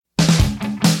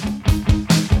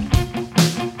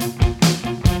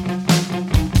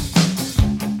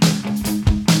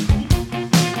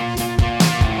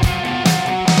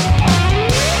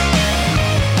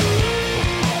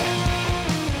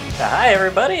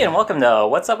everybody, and welcome to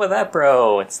What's Up With That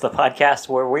Bro? It's the podcast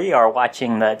where we are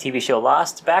watching the TV show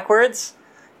Lost backwards,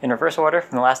 in reverse order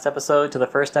from the last episode to the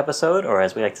first episode, or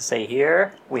as we like to say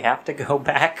here, we have to go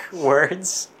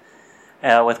backwards.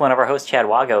 With one of our hosts, Chad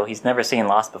Wago. He's never seen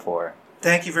Lost before.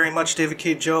 Thank you very much, David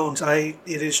K. Jones. It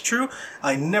is true,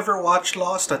 I never watched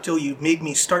Lost until you made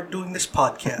me start doing this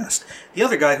podcast. The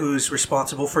other guy who's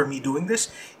responsible for me doing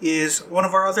this is one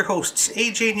of our other hosts,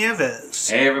 AJ Nieves.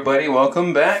 Hey everybody,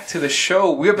 welcome back to the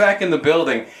show. We're back in the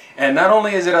building. And not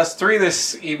only is it us three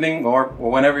this evening, or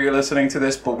whenever you're listening to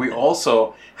this, but we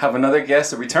also have another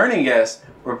guest, a returning guest,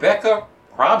 Rebecca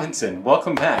Robinson.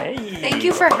 Welcome back. Hey. Thank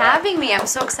you for having me. I'm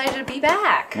so excited to be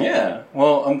back. Yeah,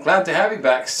 well, I'm glad to have you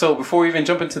back. So before we even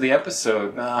jump into the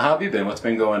episode, how have you been? What's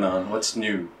been going on? What's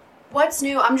new? What's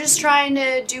new? I'm just trying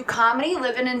to do comedy,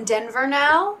 living in Denver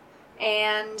now,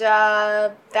 and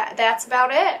that's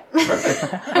about it.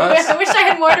 Perfect. I wish I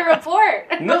had more to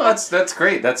report. No, that's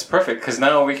great. That's perfect, because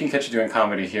now we can catch you doing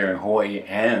comedy here in Hawaii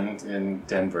and in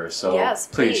Denver. So yes,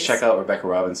 please check out Rebecca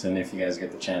Robinson if you guys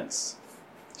get the chance.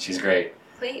 She's great.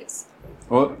 Please.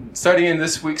 Well, starting in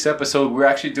this week's episode, we're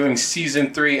actually doing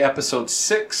Season 3, Episode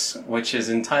 6, which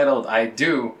is entitled I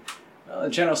Do. The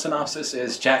general synopsis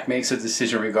is Jack makes a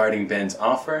decision regarding Ben's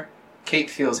offer. Kate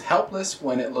feels helpless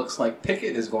when it looks like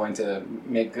Pickett is going to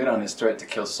make good on his threat to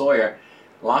kill Sawyer.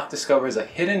 Locke discovers a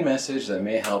hidden message that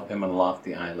may help him unlock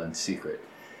the island's secret.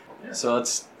 So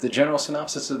that's the general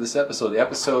synopsis of this episode. The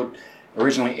episode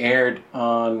originally aired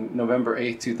on November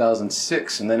 8th,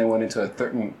 2006, and then it went into a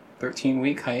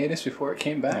 13-week hiatus before it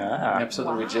came back. The episode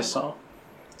that we just saw.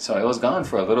 So it was gone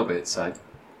for a little bit, so I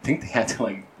think they had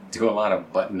to do a lot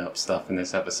of button-up stuff in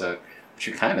this episode, which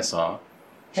you kind of saw.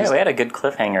 Yeah, we had a good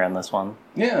cliffhanger in this one.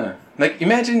 Yeah.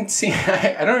 Imagine seeing...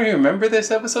 I don't even remember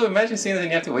this episode. Imagine seeing that you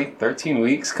have to wait 13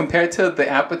 weeks compared to the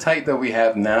appetite that we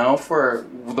have now for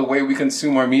the way we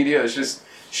consume our media. It's just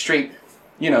straight...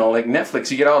 like Netflix,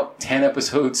 you get all 10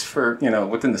 episodes for,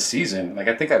 within the season.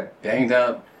 I think I banged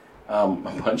out a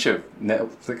bunch of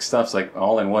Netflix stuffs,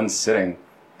 all in one sitting.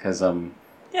 Because,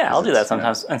 yeah, I'll do that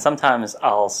sometimes. And sometimes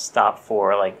I'll stop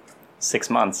for, 6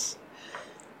 months.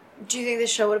 Do you think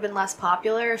this show would have been less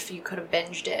popular if you could have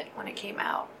binged it when it came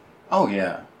out? Oh,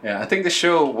 yeah. Yeah, I think the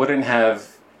show wouldn't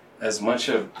have as much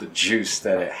of the juice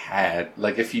that it had,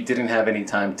 if you didn't have any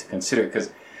time to consider it.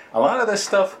 Because a lot of the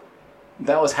stuff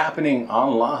that was happening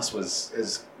on Lost was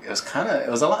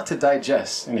a lot to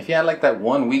digest. And if you had that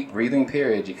 1 week breathing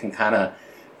period, you can kind of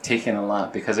take in a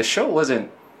lot, because the show wasn't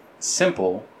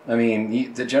simple. I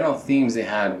mean, the general themes they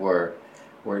had were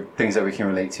things that we can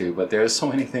relate to, but there's so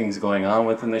many things going on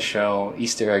within the show,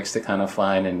 Easter eggs to kind of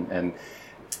find, and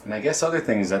I guess other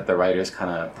things that the writers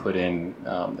kind of put in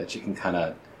that you can kind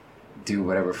of do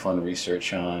whatever fun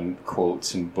research on,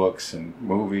 quotes and books and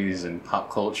movies and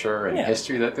pop culture and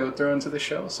history that they would throw into the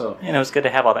show. So it was good to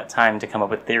have all that time to come up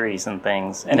with theories and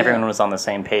things, and everyone was on the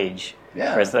same page.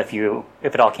 Yeah. Whereas if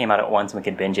it all came out at once and we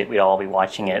could binge it, we'd all be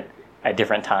watching it at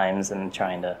different times and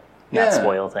trying to not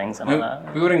spoil things and all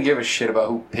that. We wouldn't give a shit about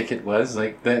who Pickett was.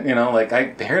 I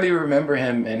barely remember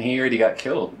him, and he already got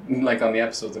killed, on the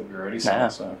episodes that we already saw. Yeah.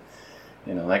 So,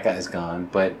 that guy's gone.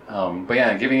 But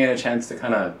yeah, giving it a chance to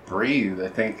kind of breathe, I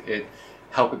think it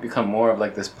helped it become more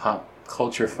of this pop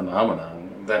culture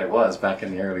phenomenon that it was back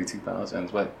in the early 2000s.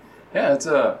 But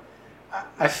yeah,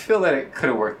 I feel that it could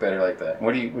have worked better like that.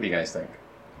 What do you guys think?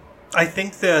 I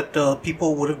think that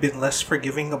people would have been less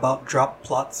forgiving about dropped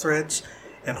plot threads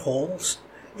and holes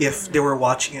if they were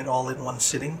watching it all in one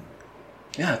sitting.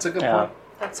 Yeah, that's a good point.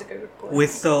 That's a good point.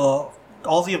 With all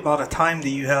the amount of time that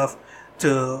you have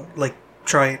to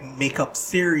try and make up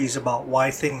theories about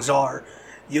why things are,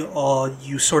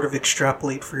 you sort of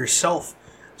extrapolate for yourself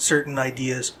certain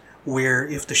ideas where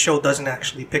if the show doesn't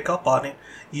actually pick up on it,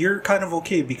 you're kind of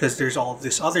okay because there's all of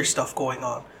this other stuff going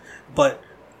on. But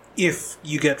if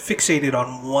you get fixated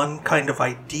on one kind of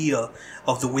idea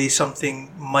of the way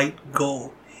something might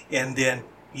go, and then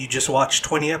you just watch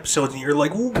 20 episodes and you're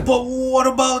like, but what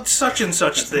about such and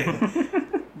such thing?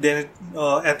 Then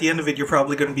at the end of it, you're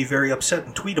probably going to be very upset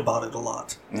and tweet about it a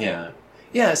lot. Yeah.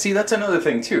 Yeah, see, that's another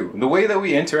thing, too. The way that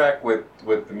we interact with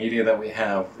the media that we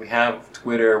have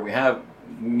Twitter, we have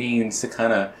means to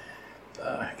kind of,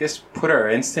 put our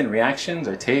instant reactions,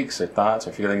 our takes, our thoughts,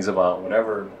 our feelings about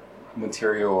whatever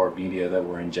material or media that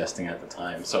we're ingesting at the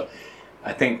time. So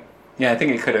I think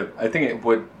it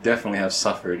would definitely have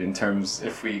suffered in terms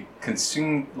if we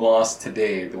consumed Lost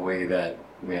today the way that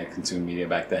we had consumed media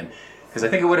back then. Because I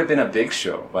think it would have been a big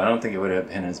show, but I don't think it would have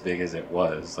been as big as it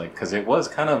was. Because it was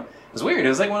it was weird. It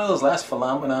was one of those last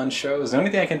phenomenon shows. The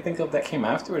only thing I can think of that came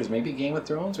after is maybe Game of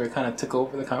Thrones, where it kind of took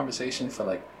over the conversation for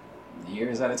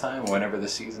years at a time, whenever the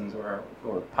seasons were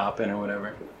popping or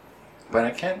whatever. But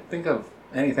I can't think of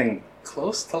anything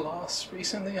close to Lost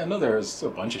recently. I know there's a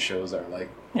bunch of shows that are like...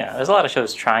 Yeah, there's a lot of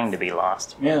shows trying to be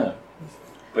Lost. Yeah.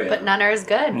 But none are as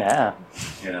good. Yeah.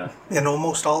 And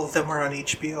almost all of them are on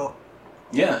HBO.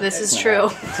 Yeah. This is true.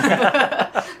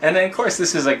 And then, of course,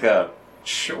 this is like a...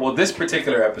 Well, this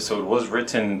particular episode was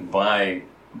written by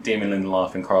Damon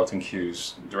Lindelof and Carlton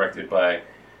Cuse, directed by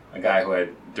a guy who had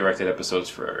directed episodes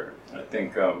for, I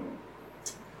think,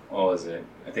 what was it?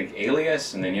 I think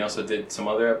Alias, and then he also did some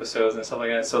other episodes and stuff like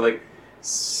that. So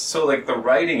the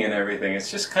writing and everything,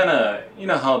 it's just kind of, you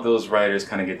know how those writers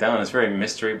kind of get down. It's very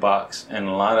mystery box, and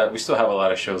we still have a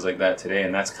lot of shows like that today,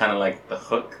 and that's kind of like the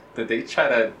hook that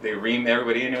they ream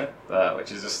everybody in with,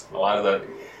 which is just a lot of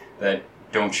that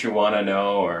don't you want to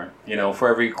know, or, you know, for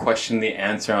every question the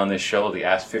answer on this show, they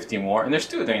ask 50 more, and they're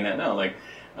still doing that now.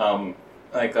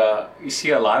 You see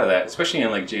a lot of that, especially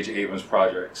in like J.J. Abrams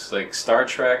projects, like Star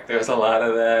Trek. There's a lot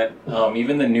of that.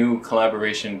 Even the new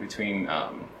collaboration between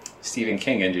Stephen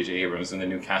King and J.J. Abrams in the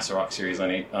new Castle Rock series on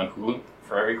Hulu.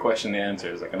 For every question they answer,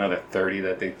 there's like another 30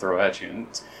 that they throw at you, and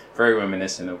it's very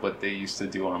reminiscent of what they used to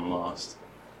do on Lost.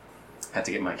 Had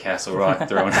to get my Castle Rock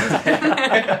thrown in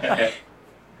there.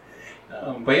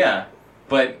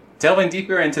 But delving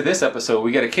deeper into this episode,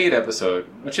 we get a Kate episode,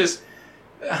 which is,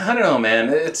 I don't know, man.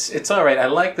 It's all right. I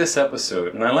like this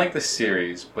episode, and I like the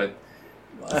series, but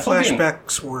the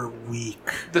flashbacks were weak.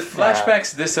 The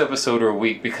flashbacks this episode are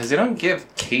weak because they don't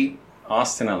give Kate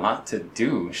Austin a lot to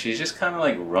do. She's just kind of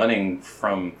like running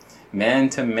from man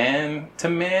to man to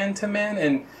man to man,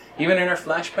 and even in her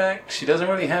flashback, she doesn't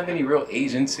really have any real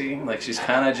agency. Like, she's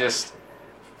kind of just...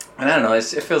 And I don't know,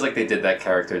 it feels like they did that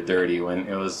character dirty when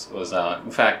it was out.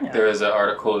 In fact, there was an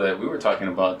article that we were talking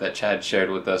about that Chad shared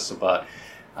with us about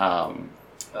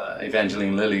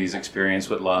Evangeline Lilly's experience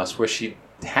with Lost, where she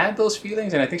had those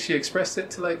feelings, and I think she expressed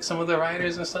it to like some of the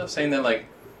writers and stuff, saying that, like,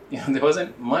 you know, there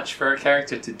wasn't much for her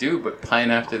character to do but pine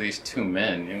after these two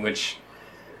men, in which,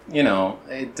 you know,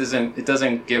 it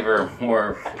doesn't give her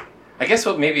more... I guess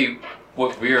what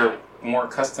we're more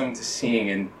accustomed to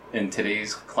seeing in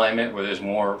today's climate, where there's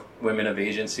more women of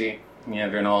agency. You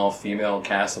have an all-female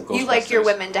cast of Ghostbusters. You like your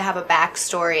women to have a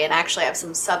backstory and actually have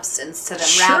some substance to them,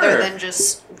 Sure. rather than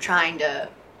just trying to...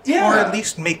 Or at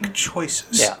least make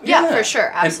choices. Yeah, for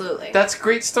sure, absolutely. And that's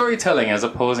great storytelling, as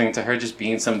opposing to her just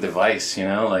being some device, you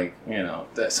know, like, you know,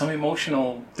 some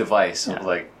emotional device of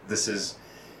like, this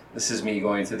is me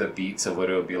going to the beats of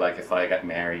what it would be like if I got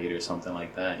married or something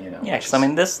like that, you know. Yeah, because I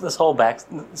mean, this whole back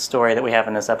story that we have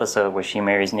in this episode where she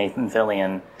marries Nathan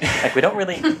Fillion, like, we don't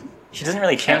really... She doesn't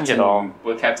really change at all.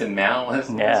 What Captain Mal has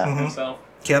himself.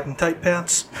 Captain Tight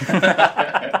Pants.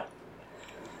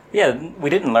 Yeah, we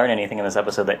didn't learn anything in this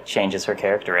episode that changes her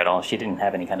character at all. She didn't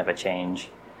have any kind of a change.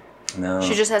 No.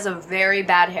 She just has a very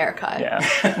bad haircut.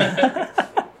 Yeah.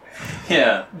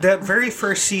 Yeah. That very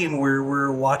first scene where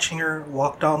we're watching her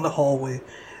walk down the hallway,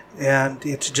 and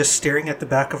it's just staring at the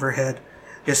back of her head.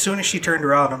 As soon as she turned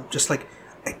around, I'm just like,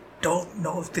 I don't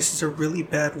know if this is a really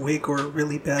bad wig or a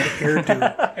really bad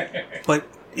hairdo, but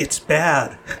it's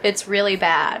bad. It's really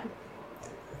bad.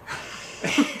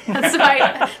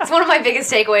 That's one of my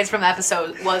biggest takeaways from the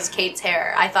episode was Kate's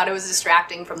hair. I thought it was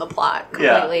distracting from the plot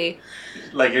completely. Yeah.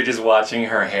 Like, you're just watching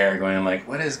her hair going like,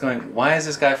 why is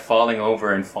this guy falling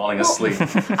over and falling asleep?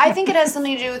 I think it has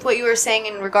something to do with what you were saying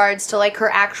in regards to, like, her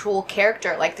actual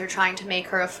character. Like, they're trying to make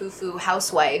her a foo-foo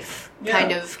housewife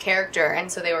kind of character,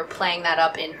 and so they were playing that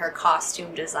up in her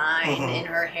costume design, in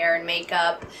her hair and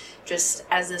makeup, just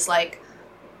as this, like,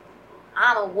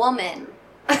 I'm a woman.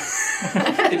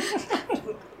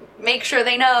 Make sure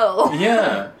they know.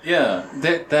 Yeah.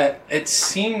 That it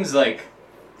seems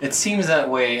that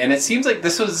way, and it seems like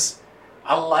this was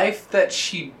a life that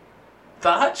she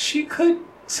thought she could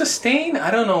sustain.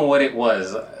 I don't know what it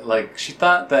was. Like, she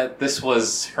thought that this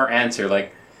was her answer.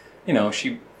 Like, you know,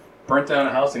 she burnt down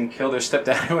a house and killed her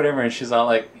stepdad or whatever, and she's all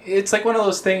like, it's like one of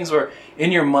those things where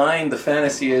in your mind the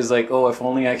fantasy is like, oh, if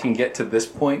only I can get to this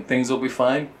point, things will be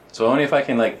fine. So only if I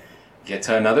can, like, get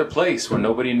to another place where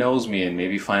nobody knows me and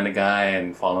maybe find a guy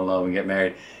and fall in love and get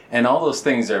married. And all those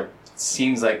things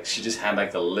seems like she just had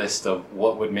like a list of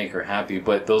what would make her happy,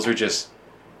 but those are just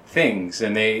things.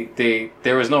 And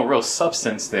there was no real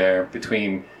substance there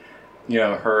between, you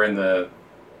know, her and the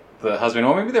husband.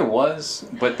 Or maybe there was,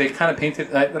 but they kind of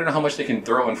painted, I don't know how much they can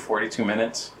throw in 42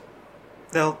 minutes.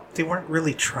 Well, they weren't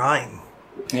really trying.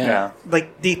 Yeah.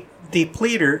 Like, they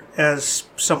played her as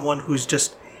someone who's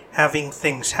just having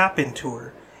things happen to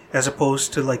her, as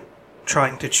opposed to, like,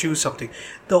 trying to choose something.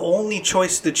 The only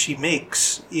choice that she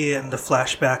makes in the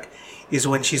flashback is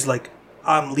when she's like,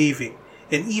 I'm leaving.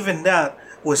 And even that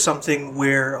was something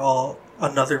where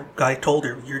another guy told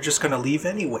her, "You're just gonna leave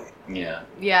anyway." Yeah.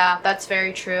 Yeah, that's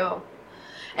very true.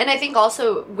 And I think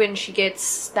also when she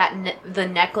gets the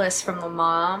necklace from the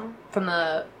mom, from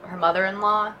her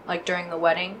mother-in-law, like during the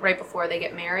wedding, right before they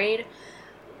get married,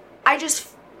 I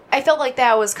felt like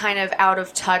that was kind of out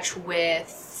of touch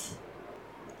with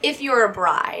if you're a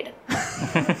bride.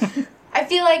 I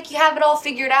feel like you have it all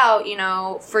figured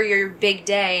out, for your big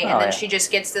day, and then she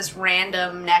just gets this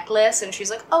random necklace, and she's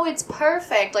like, "Oh, it's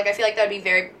perfect." Like, I feel like that would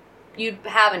be you'd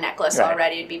have a necklace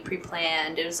already, it'd be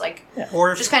pre-planned. It was like,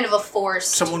 or just kind of a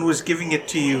forced... someone was giving it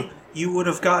to you, you would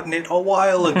have gotten it a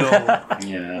while ago.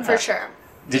 Yeah. For sure.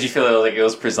 Did you feel like it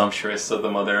was presumptuous of the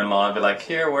mother-in-law to be like,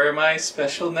 "Here, wear my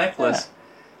special necklace,"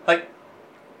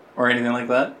 or anything like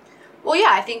that? Well,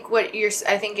 yeah, I think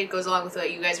it goes along with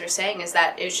what you guys were saying, is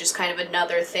that it was just kind of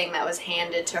another thing that was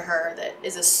handed to her that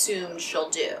is assumed she'll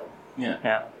do.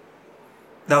 Yeah.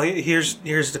 Now, here's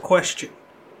the question.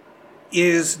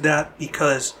 Is that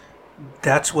because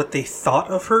that's what they thought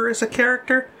of her as a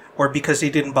character, or because they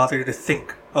didn't bother to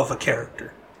think of a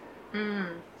character?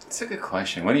 It's a good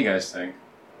question. What do you guys think?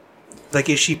 Like,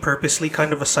 is she purposely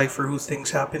kind of a cipher who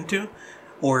things happen to?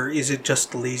 Or is it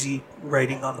just lazy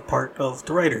writing on the part of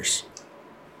the writers?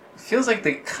 It feels like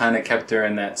they kind of kept her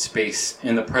in that space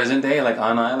in the present day, like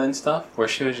on island stuff, where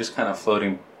she was just kind of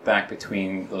floating back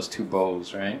between those two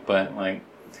bows, right? But like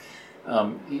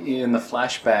in the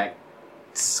flashback,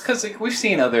 because like we've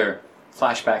seen other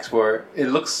flashbacks where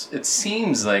it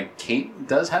seems like Kate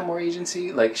does have more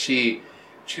agency. Like she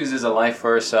chooses a life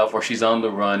for herself, or she's on the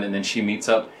run, and then she meets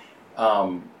up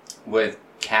with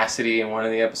Cassidy in one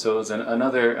of the episodes, and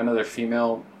another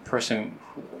female person,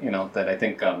 that I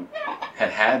think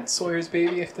had Sawyer's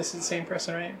baby. If this is the same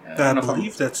person, right? I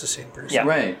believe that's the same person.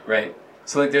 Yeah. Right.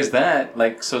 So like, there's that.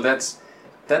 Like, so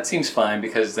that seems fine,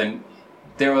 because then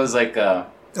there was like a.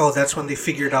 Oh, that's when they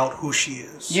figured out who she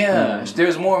is. Yeah,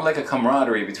 there's more of like a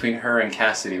camaraderie between her and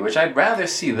Cassidy, which I'd rather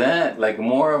see that, like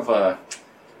more of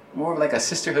like a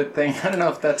sisterhood thing. I don't know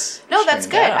if that's No, that's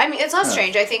strange. good. Yeah. I mean, it's not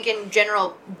strange. I think in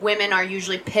general, women are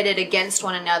usually pitted against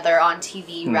one another on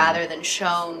TV rather than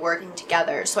shown working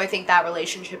together. So I think that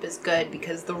relationship is good,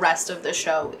 because the rest of the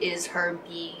show is her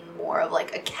being more of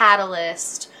like a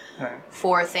catalyst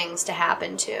for things to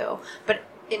happen to. But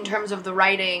in terms of the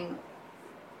writing,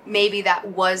 maybe that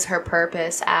was her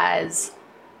purpose as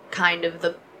kind of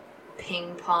the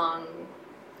ping pong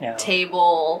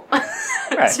table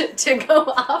to go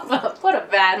off of. What a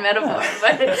bad metaphor.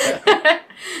 But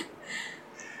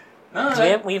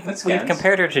No, we've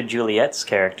compared her to Juliet's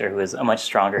character, who is a much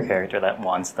stronger character that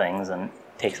wants things and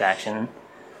takes action.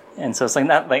 And so it's like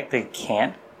not like they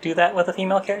can't do that with a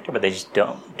female character, but they just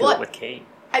don't do it with Kate.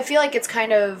 I feel like it's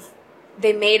kind of...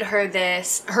 They made her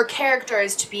her character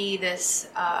is to be this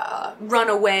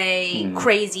runaway,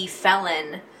 crazy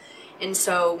felon. And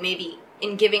so maybe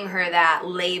in giving her that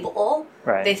label,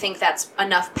 they think that's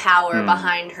enough power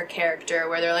behind her character,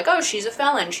 where they're like, oh, she's a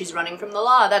felon, she's running from the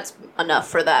law, that's enough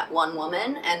for that one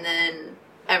woman. And then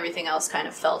everything else kind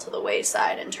of fell to the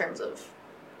wayside in terms of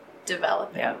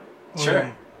developing. Yeah.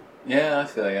 Sure. Yeah, I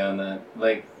feel you on that.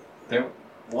 Like, there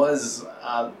was...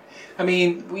 I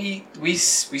mean, we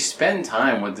spend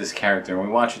time with this character, and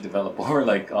we watch it develop over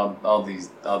like all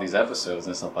these episodes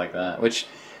and stuff like that. Which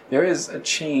there is a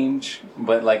change,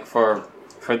 but like for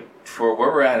where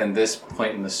we're at in this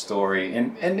point in the story,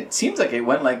 and it seems like it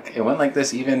went like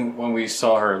this even when we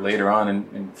saw her later on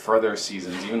in further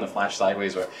seasons, even the Flash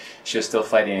Sideways, where she was still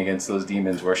fighting against those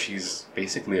demons, where she's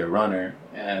basically a runner,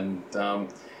 and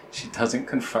she doesn't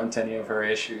confront any of her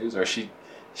issues, or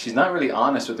she's not really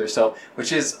honest with herself,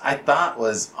 which is, I thought,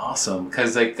 was awesome.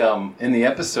 Because, like, in the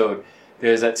episode,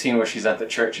 there's that scene where she's at the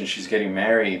church and she's getting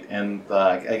married. And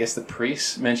I guess the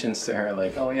priest mentions to her,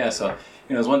 like, oh, yeah, so,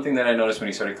 it's one thing that I noticed when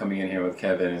you started coming in here with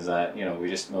Kevin is that, we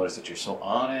just noticed that you're so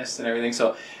honest and everything. So,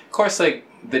 of course, like,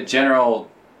 the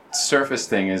general surface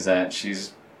thing is that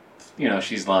she's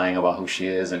lying about who she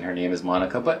is and her name is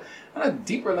Monica. But on a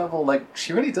deeper level, like,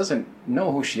 she really doesn't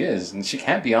know who she is, and she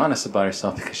can't be honest about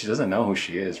herself because she doesn't know who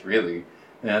she is, really.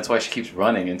 And that's why she keeps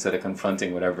running instead of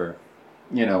confronting whatever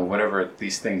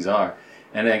these things are.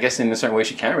 And I guess in a certain way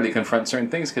she can't really confront certain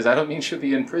things, because I don't mean she'll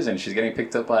be in prison. She's getting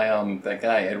picked up by that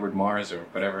guy, Edward Mars, or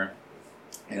whatever.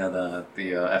 The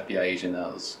FBI agent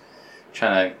that was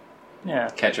trying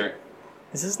to catch her.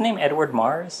 Is his name Edward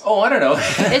Mars? Oh, I don't know.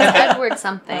 It's Edward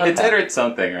something. It's Edward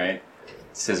something, right?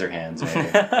 Scissorhands,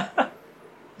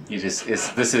 maybe.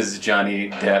 This is Johnny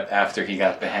Depp after he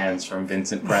got the hands from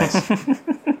Vincent Price.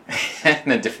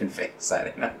 And a different face, I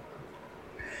don't know.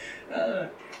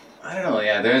 I don't know,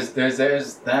 yeah, there's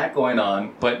that going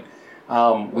on, but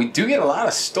We do get a lot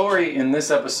of story in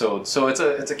this episode, so it's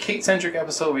a Kate-centric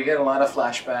episode. We get a lot of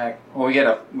flashback. Well, we get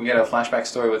a flashback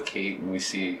story with Kate, and we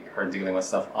see her dealing with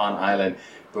stuff on island.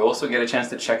 We also get a chance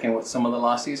to check in with some of the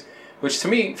Losties, which to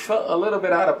me felt a little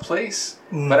bit out of place.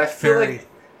 But I feel like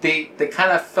they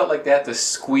kind of felt like they had to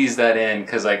squeeze that in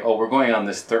because we're going on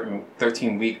this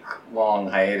 13-week long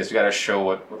hiatus. We got to show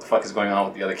what the fuck is going on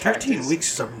with the other characters. 13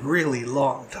 weeks is a really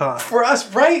long time for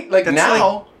us, right? Like, that's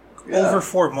now. Over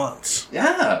 4 months.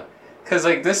 Yeah. Because,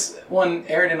 this one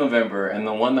aired in November, and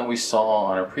the one that we saw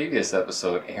on our previous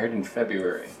episode aired in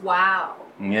February. Wow.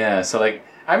 Yeah, so,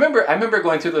 I remember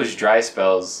going through those dry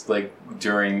spells,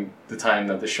 during the time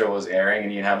that the show was airing,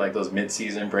 and you'd have, those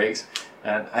mid-season breaks.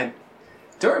 And I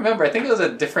don't remember. I think it was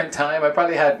a different time. I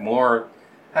probably had more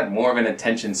of an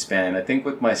attention span. I think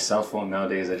with my cell phone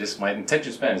nowadays, my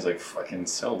attention span is fucking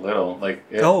so little.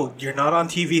 Oh, you're not on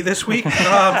TV this week? No,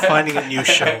 I'm finding a new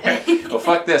show. Well,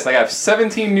 fuck this. I have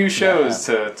 17 new shows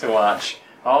to watch.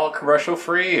 All commercial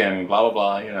free and blah,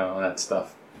 blah, blah, that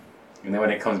stuff. And then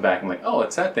when it comes back, I'm like, oh,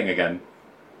 it's that thing again.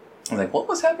 I'm like, what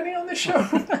was happening on this show?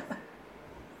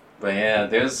 But yeah,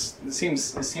 it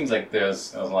seems like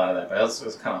there's a lot of that. But it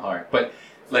was kind of hard. But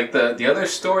the other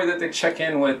story that they check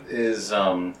in with is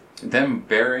them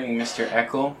burying Mr.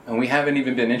 Echo, and we haven't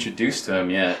even been introduced to him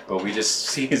yet, but we just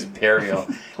see his burial.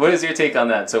 What is your take on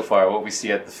that so far? What we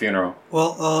see at the funeral?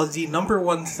 Well, the number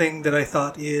one thing that I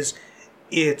thought is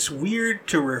it's weird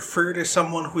to refer to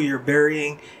someone who you're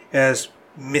burying as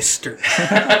Mr.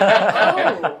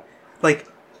 Oh.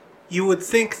 You would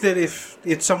think that if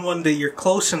it's someone that you're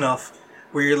close enough,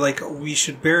 where you're like, we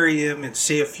should bury him and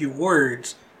say a few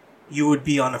words, you would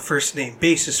be on a first name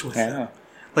basis with him.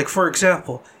 For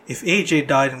example, if AJ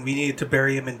died and we needed to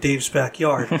bury him in Dave's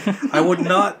backyard, I would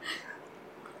not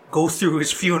go through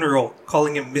his funeral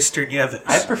calling him Mr. Nieves.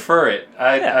 I prefer it.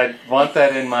 I want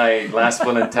that in my last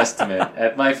will and testament.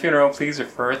 At my funeral, please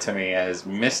refer to me as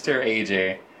Mr.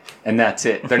 AJ, and that's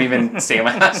it. Don't even say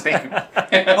my last name.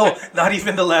 Oh, not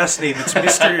even the last name. It's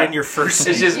Mr. and your first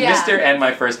name. It's just Mr. and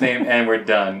my first name, and we're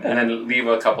done. And then leave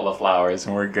a couple of flowers,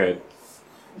 and we're good.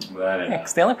 But I don't know.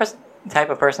 The only type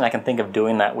of person I can think of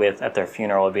doing that with at their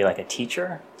funeral would be a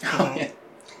teacher. Oh, yeah.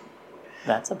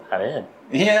 That's about it.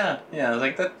 Yeah,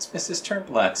 that's Mrs.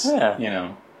 Turnblatt's, Yeah,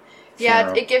 funeral.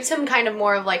 it gives him kind of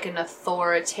more of an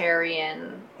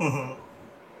authoritarian, a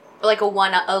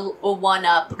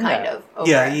one-up kind of. Over.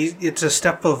 Yeah, it's a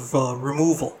step of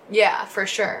removal. Yeah, for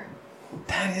sure.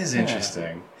 That is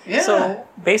interesting. Yeah. So,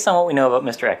 based on what we know about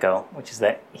Mr. Echo, which is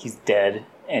that he's dead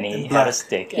and he had a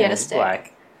stick and he's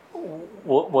black,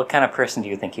 what kind of person do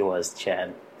you think he was,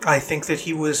 Chad? I think that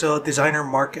he was designer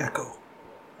Mark Echo.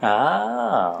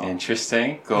 Oh.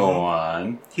 Interesting. Go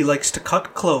on. He likes to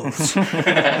cut clothes.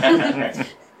 I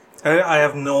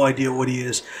have no idea what he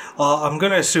is. I'm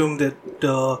going to assume that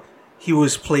he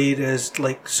was played as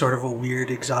sort of a weird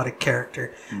exotic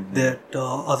character that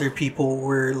other people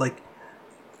were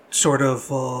sort of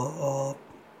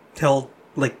held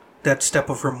that step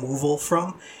of removal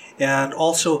from. And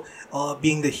also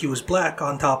being that he was black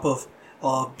on top of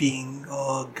being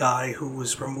a guy who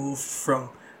was removed from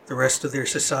the rest of their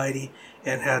society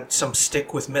and had some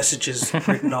stick with messages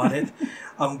written on it.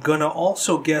 I'm gonna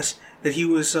also guess that he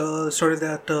was sort of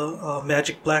that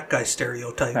magic black guy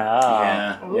stereotype.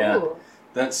 Yeah.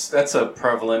 That's a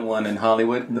prevalent one in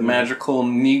Hollywood. The magical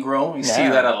Negro. You see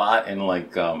that a lot in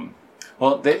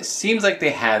it seems like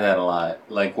they had that a lot.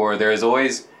 Where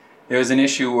there's an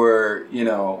issue where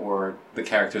where the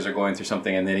characters are going through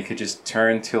something, and then he could just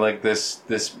turn to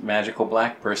this magical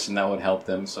black person that would help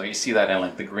them. So you see that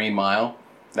in The Green Mile.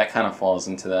 That kind of falls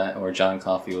into that. Or John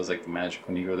Coffey was the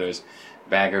magical Negro. There's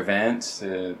Bagger Vance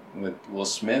with Will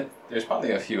Smith. There's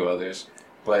probably a few others,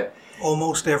 but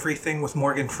almost everything with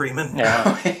Morgan Freeman.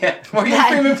 Yeah, Morgan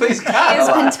Freeman plays God. He's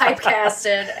been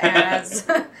typecasted as.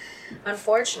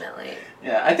 Unfortunately.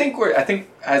 Yeah, I think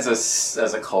as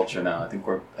a culture now,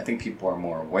 I think people are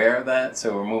more aware of that,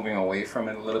 so we're moving away from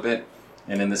it a little bit.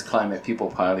 And in this climate, people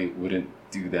probably wouldn't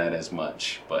do that as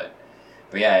much. But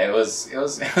yeah, it was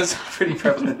a pretty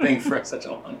prevalent thing for such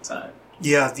a long time.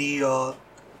 Yeah, the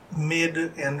mid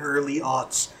and early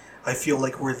aughts, I feel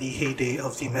were the heyday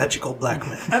of the magical black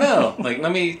man. I know.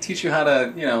 Let me teach you how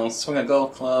to, swing a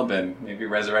golf club and maybe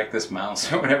resurrect this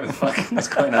mouse or whatever the fuck is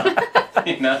going on.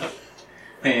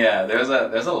 Yeah, there's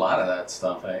a lot of that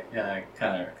stuff. I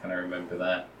kind of remember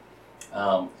that.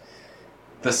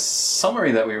 The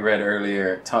summary that we read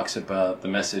earlier talks about the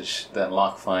message that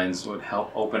Locke finds would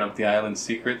help open up the island's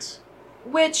secrets.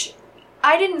 Which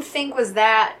I didn't think was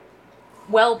that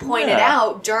well pointed Yeah.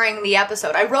 out during the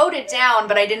episode. I wrote it down,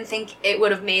 but I didn't think it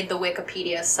would have made the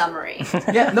Wikipedia summary.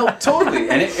 Yeah, no, totally.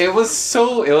 And it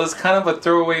was kind of a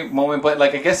throwaway moment, but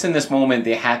like I guess in this moment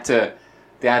they had to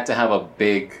have a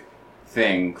big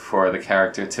thing for the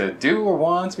character to do or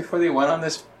want before they went on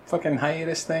this fucking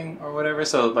hiatus thing or whatever.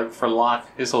 So like for Locke,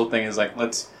 his whole thing is like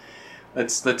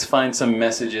let's find some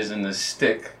messages in the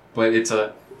stick, but it's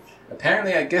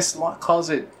apparently I guess Locke calls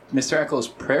it Mr. Echo's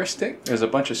prayer stick. There's a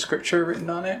bunch of scripture written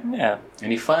on it. Yeah.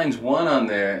 And he finds one on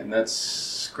there, and that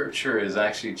scripture is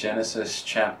actually Genesis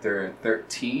chapter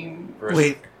 13. Verse.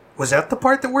 Wait, was that the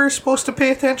part that we're supposed to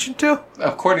pay attention to?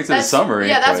 According to the summary.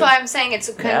 Yeah, that's but- why I'm saying it's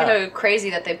kind of crazy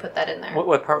that they put that in there.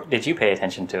 What part did you pay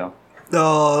attention to?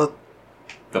 The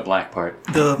black part.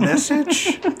 the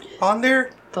message on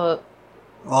there. The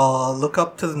Look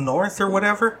up to the north or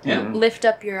whatever. Yeah. lift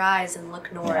up your eyes and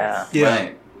look north. Yeah. Yeah.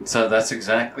 Right. So that's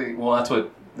exactly, well,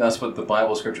 that's what the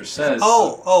Bible scripture says.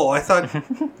 I thought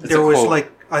there a was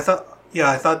quote.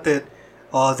 I thought that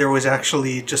there was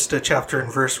actually just a chapter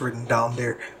and verse written down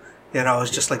there, and I was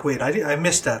just like, wait, I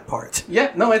missed that part.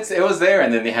 Yeah, no, it was there,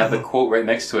 and then they have the quote right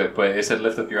next to it, but it said,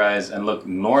 lift up your eyes and look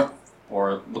north,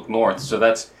 or look north. So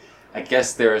that's, I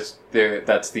guess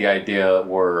that's the idea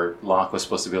where Locke was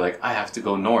supposed to be like, I have to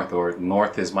go north, or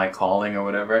north is my calling, or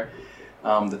whatever.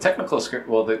 The technical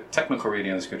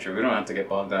reading of the scripture, we don't have to get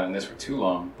bogged down in this for too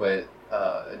long, but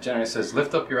it generally says,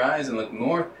 lift up your eyes and look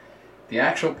north. The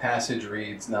actual passage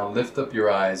reads, now lift up your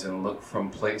eyes and look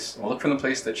from the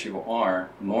place that you are,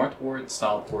 northward,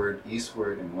 southward,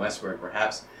 eastward, and westward,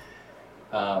 perhaps.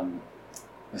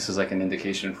 This is like an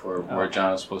indication for where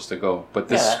John is supposed to go. But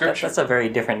this scripture... That's a very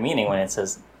different meaning when it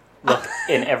says, look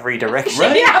in every direction.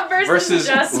 Right? Yeah, versus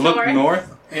just look north.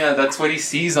 north. Yeah, that's what he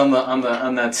sees on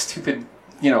that stupid,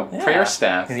 prayer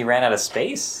staff. Because he ran out of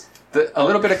space. A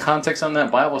little bit of context on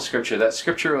that Bible scripture. That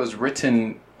scripture was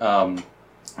written.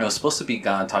 It was supposed to be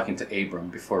God talking to Abram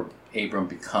before Abram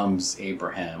becomes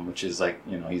Abraham, which is like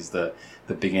he's the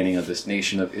beginning of this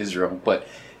nation of Israel. But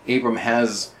Abram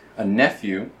has a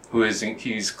nephew who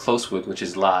he's close with, which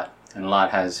is Lot, and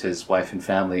Lot has his wife and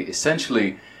family.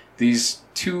 Essentially, these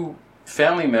two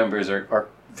family members are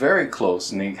very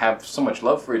close, and they have so much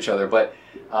love for each other. But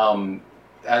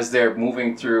as they're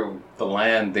moving through the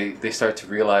land, they start to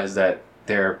realize that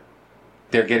they're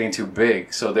getting too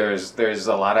big. So there's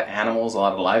a lot of animals, a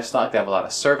lot of livestock. They have a lot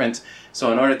of servants.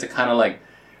 So in order to kind of like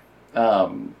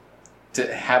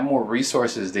to have more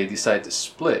resources, they decide to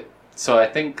split. So I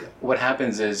think what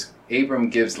happens is Abram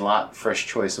gives Lot first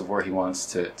choice of where he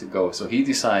wants to go. So he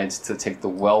decides to take the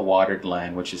well-watered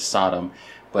land, which is Sodom.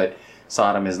 But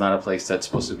Sodom is not a place that's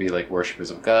supposed to be like worshippers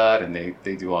of God, and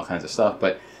they do all kinds of stuff.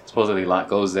 But supposedly Lot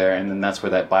goes there, and then that's where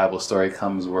that Bible story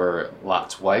comes where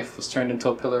Lot's wife was turned into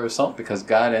a pillar of salt because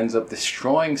God ends up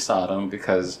destroying Sodom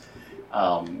because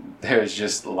there's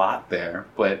just Lot there.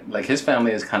 But like his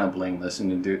family is kind of blameless,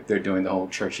 and they're doing the whole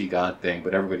churchy God thing,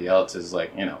 but everybody else is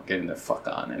like, getting their fuck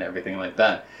on and everything like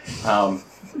that.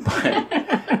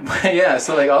 But yeah,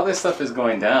 so like all this stuff is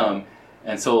going down,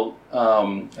 and so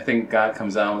I think God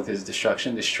comes down with his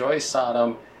destruction, destroys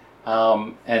Sodom,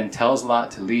 and tells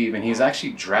Lot to leave, and he's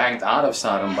actually dragged out of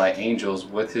Sodom by angels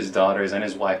with his daughters and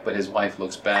his wife, but his wife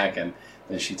looks back, and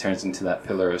then she turns into that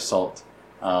pillar of salt.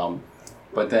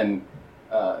 But then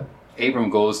Abram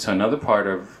goes to another part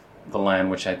of the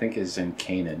land, which I think is in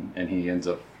Canaan, and he ends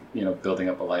up, building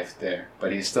up a life there.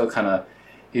 But he's still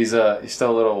he's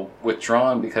still a little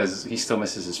withdrawn because he still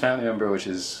misses his family member, which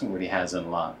is what he has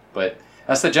in Lot. But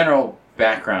that's the general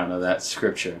background of that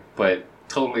scripture. But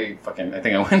totally fucking, I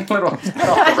think I went a little off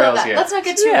the rails here. Let's not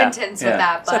get too intense with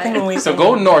that. So I think But So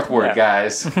go northward,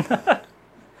 guys.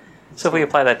 So if we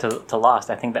apply that to Lost,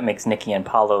 I think that makes Nikki and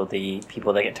Paulo the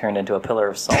people that get turned into a pillar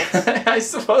of salt. I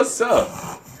suppose so.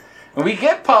 And we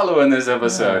get Paulo in this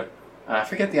episode. I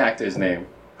forget the actor's name.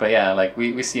 But yeah, like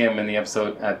we see him in the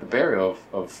episode at the burial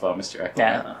of Mr. Echo.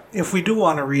 Yeah. If we do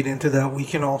want to read into that, we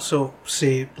can also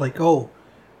say like,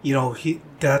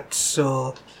 that's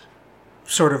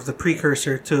sort of the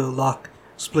precursor to Locke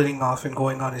splitting off and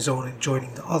going on his own and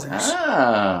joining the others.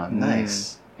 Ah,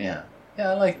 nice. Yeah,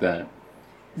 I like that.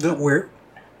 Where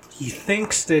he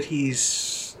thinks that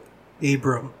he's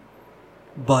Abram,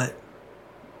 but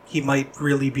he might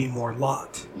really be more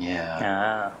Lot.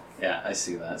 Yeah. Yeah, I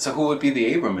see that. So who would be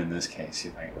the Abram in this case,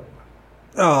 you think?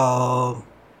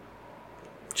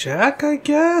 Jack, I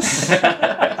guess.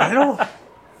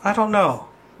 I don't know.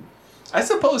 I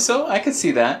suppose so. I could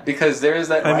see that because there is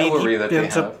that rivalry that he they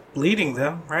ends have. up leading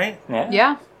them, right?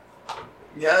 yeah.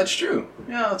 Yeah, that's true.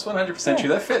 Yeah, that's 100% true.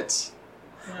 That fits.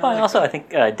 Well, and also I think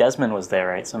Desmond was there,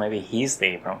 right? So maybe he's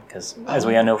the Abram, because as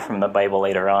we know from the Bible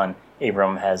later on,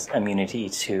 Abram has immunity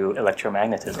to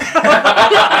electromagnetism.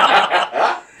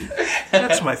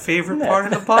 That's my favorite part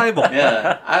of the Bible.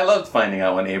 Yeah, I loved finding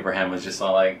out when Abraham was just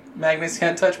all like, "Magnets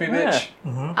can't touch me, bitch."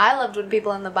 I loved when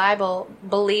people in the Bible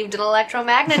believed in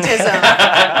electromagnetism.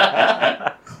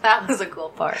 That was a cool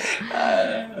part.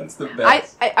 That's the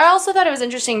best. I also thought it was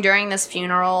interesting during this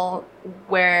funeral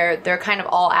where they're kind of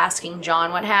all asking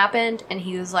John what happened, and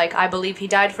he was like, "I believe he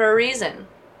died for a reason."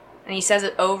 And he says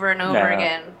it over and over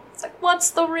again. It's like, what's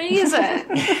the reason?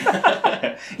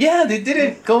 Yeah, they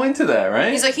didn't go into that,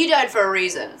 right? He's like, he died for a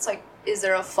reason. It's like, is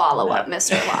there a follow-up,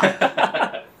 Mr.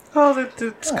 Locke? Oh,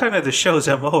 that's kind of the show's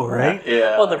MO, right?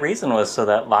 Yeah. Well, the reason was so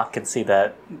that Locke could see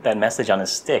that message on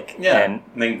his stick. Yeah, And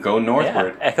then go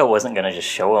northward. Echo wasn't going to just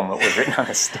show him what was written on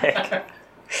his stick.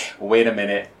 Wait a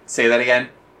minute. Say that again.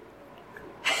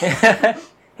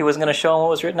 He wasn't going to show him what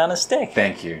was written on his stick.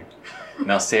 Thank you.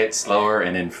 Now say it slower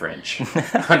and in French.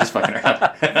 I'm just fucking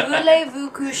around. Voulez-vous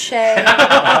coucher?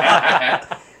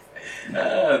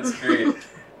 That's great.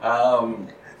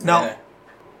 Now,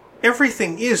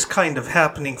 everything is kind of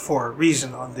happening for a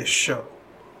reason on this show.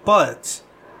 But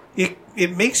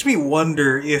it makes me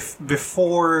wonder if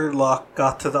before Locke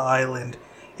got to the island,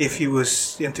 if he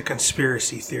was into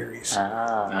conspiracy theories.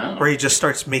 Where he just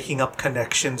starts making up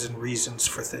connections and reasons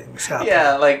for things happening.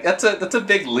 Yeah, like that's a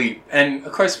big leap, and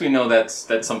of course we know that's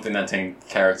something that's in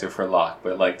character for Locke.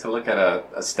 But like to look at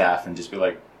a staff and just be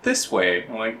like this way,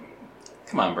 I'm like,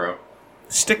 come on, bro.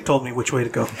 Stick told me which way to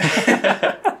go.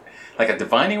 Like a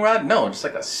divining rod? No, just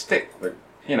like a stick, but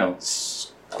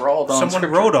scrawled on. Someone scripture.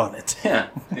 wrote on it. Yeah,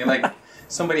 like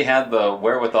somebody had the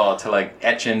wherewithal to like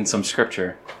etch in some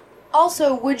scripture.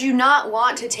 Also, would you not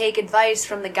want to take advice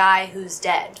from the guy who's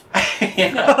dead?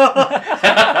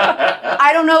 I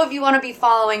don't know if you want to be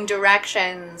following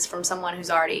directions from someone who's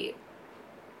already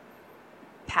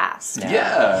passed.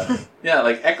 Yeah.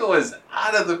 Like Echo is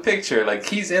out of the picture. Like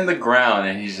he's in the ground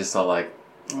and he's just all like,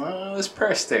 "Oh, this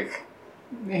prayer stick."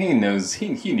 He knows.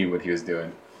 He knew what he was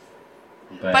doing.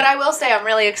 But I will say I'm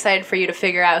really excited for you to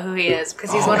figure out who he is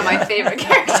because he's one of my favorite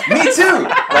characters. Me too.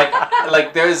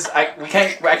 Like there's I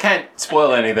can't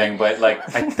spoil anything, but like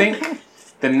I think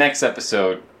the next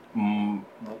episode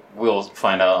we'll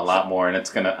find out a lot more, and it's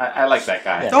gonna. I like that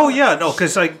guy. Yeah. Oh yeah, no,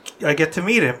 because I get to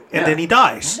meet him, and then he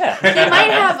dies. Yeah. He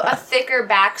might have a thicker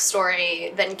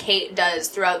backstory than Kate does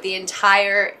throughout the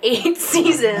entire 8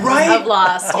 seasons of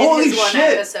Lost Holy in his one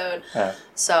shit. episode. Yeah.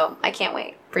 So I can't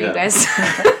wait for you guys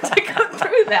to go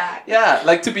through that. Yeah,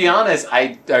 like to be honest,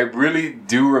 I really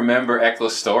do remember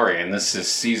Echo's story, and this is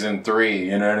season 3.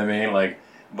 You know what I mean? Like,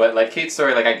 but like Kate's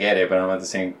story, like I get it, but I'm at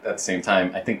the same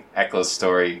time, I think Echo's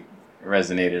story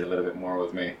resonated a little bit more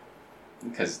with me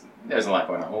because there's a lot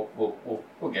going on.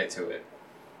 We'll get to it.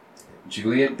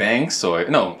 Juliet Bang Sawyer.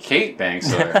 No, Kate Bang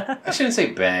Sawyer. I shouldn't say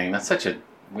bang. That's such a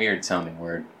weird sounding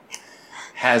word.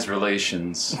 Has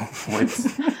relations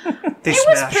with. They It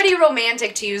was smashed. pretty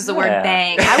romantic to use the word Yeah.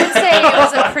 bang. I would say it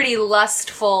was a pretty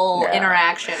lustful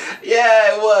interaction.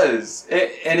 Yeah, it was.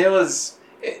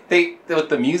 They with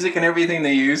the music and everything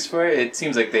they used for it. It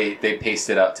seems like they paced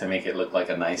it out to make it look like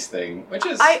a nice thing, which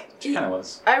kind of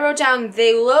was. I wrote down,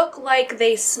 they look like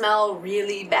they smell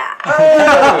really bad.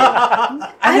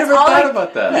 I never all thought I-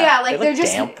 about that. Yeah, like They they're look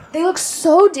just damp. they look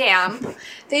so damp.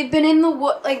 They've been in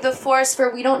the forest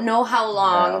for we don't know how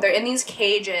long. Yeah. They're in these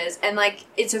cages, and like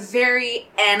it's a very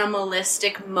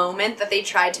animalistic moment that they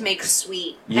tried to make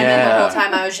sweet. And then the Yeah. whole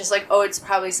time I was just like, oh, it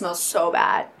probably smells so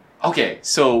bad. Okay,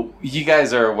 so you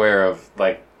guys are aware of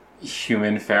like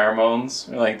human pheromones,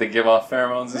 like they give off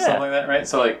pheromones and Yeah. stuff like that, right?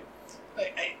 So like,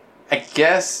 I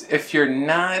guess if you're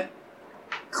not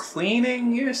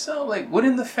cleaning yourself, like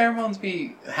wouldn't the pheromones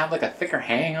have like a thicker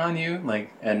hang on you,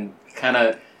 like and kind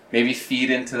of maybe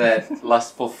feed into that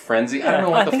lustful frenzy? I don't know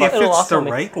what I the think fuck. If It'll it's also the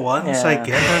make- right ones, Yeah. I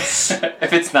guess.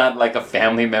 If it's not like a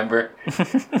family member,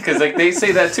 because like they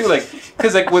say that too, like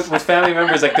because like with family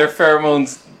members, like their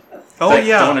pheromones. Oh like,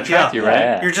 yeah, don't attract you, right?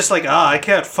 Yeah. You're just like, I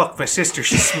can't fuck my sister.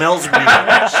 She smells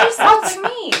weird. She smells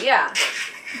me, yeah.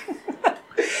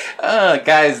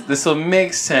 Guys, this will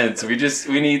make sense. We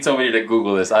need somebody to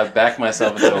Google this. I've backed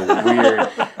myself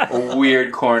into a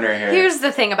weird corner here. Here's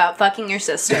the thing about fucking your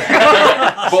sister.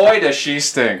 Boy, does she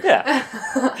stink. Yeah.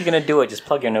 If you're going to do it, just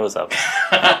plug your nose up.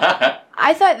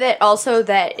 I thought that also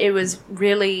that it was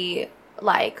really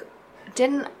like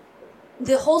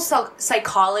the whole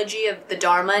psychology of the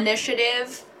Dharma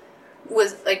Initiative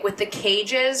was like with the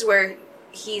cages where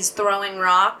he's throwing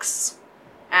rocks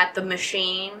at the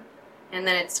machine and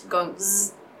then it's going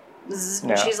zzz, zzz. Yeah.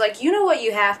 And she's like, you know what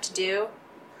you have to do?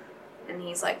 And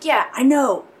he's like, yeah, I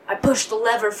know. I pushed the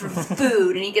lever for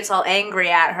food. And he gets all angry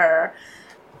at her.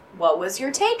 What was your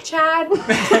take, Chad?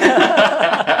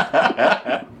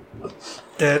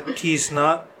 That he's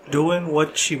not doing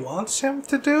what she wants him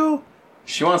to do?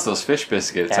 She wants those fish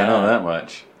biscuits, I know that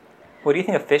much. What do you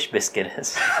think a fish biscuit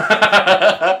is?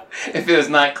 If it was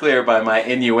not clear by my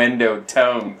innuendo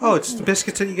tone. Oh, it's the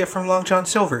biscuits that you get from Long John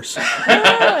Silver's.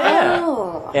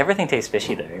 Oh. Everything tastes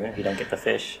fishy there, even if you don't get the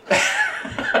fish.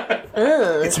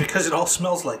 It's because it all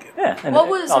smells like it. Yeah, and What it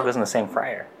was- all goes in the same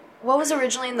fryer. What was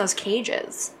originally in those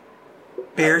cages?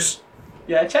 Bears.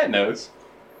 Yeah, Chad knows.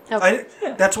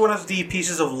 That's one of the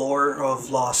pieces of lore of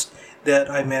Lost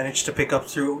that I managed to pick up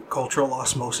through cultural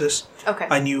osmosis. Okay.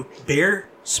 I knew bear,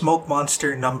 smoke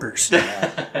monster, numbers.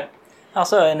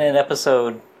 Also, in an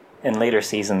episode in later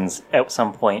seasons, at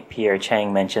some point, Pierre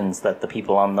Chang mentions that the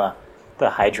people on the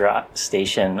Hydra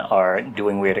station are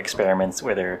doing weird experiments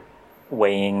where they're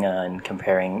weighing and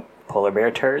comparing polar bear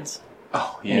turds.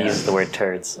 Oh, And he yeah. uses the word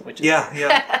turds, which is...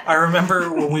 Yeah. I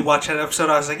remember when we watched that episode,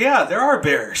 I was like, yeah, there are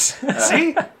bears.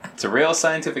 See? It's a real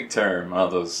scientific term, all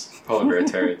those polar bear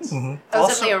turds. That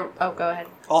was definitely a... Oh, go ahead.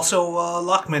 Also,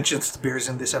 Locke mentions the bears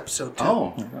in this episode, too.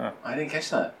 Oh, I didn't catch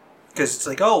that. Because it's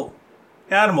like, oh,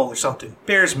 animal or something.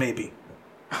 Bears, maybe.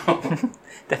 Definitely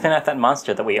not that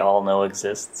monster that we all know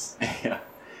exists. Yeah.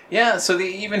 Yeah, so they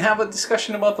even have a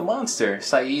discussion about the monster,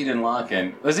 Saeed and Locke.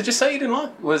 And was it just Saeed and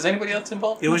Locke? Was anybody else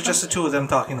involved? It was just the two of them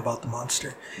talking about the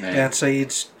monster. Man. And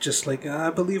Saeed's just like, I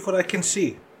believe what I can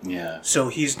see. Yeah. So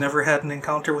he's never had an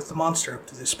encounter with the monster up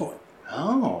to this point.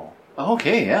 Oh.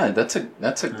 Okay, yeah, that's a good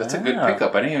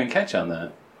pickup. I didn't even catch on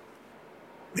that.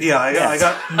 But yeah, I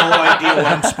got no idea what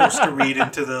I'm supposed to read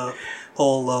into the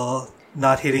whole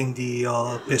not hitting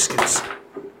the biscuits.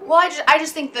 Well, I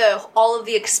just think all of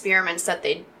the experiments that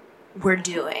they were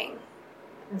doing,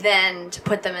 then to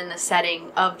put them in the setting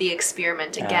of the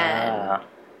experiment again.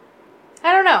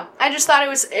 I don't know. I just thought it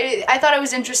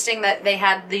was interesting that they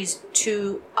had these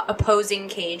two opposing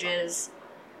cages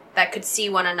that could see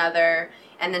one another,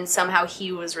 and then somehow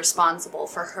he was responsible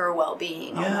for her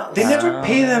well-being. Yeah, almost. they never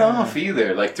pay that off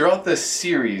either. Like throughout this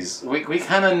series, we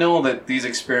kind of know that these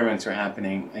experiments are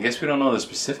happening. I guess we don't know the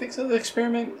specifics of the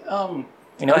experiment.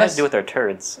 You know what it has to do with our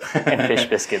turds and fish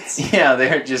biscuits. Yeah,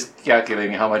 they're just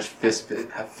calculating how much fish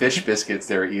biscuits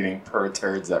they were eating per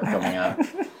turds that were coming out.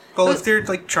 Well, if they're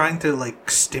like trying to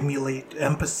like stimulate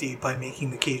empathy by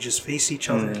making the cages face each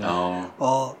other,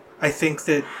 I think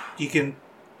that you can,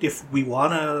 if we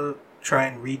want to try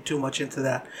and read too much into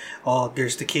that,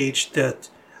 there's the cage that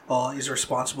is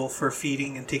responsible for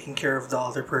feeding and taking care of the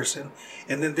other person,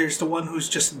 and then there's the one who's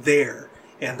just there,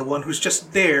 and the one who's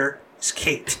just there is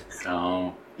Kate.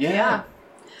 Oh, yeah. Yeah.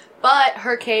 But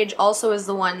her cage also is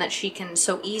the one that she can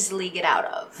so easily get out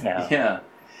of. Yeah. Yeah.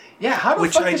 Yeah, how the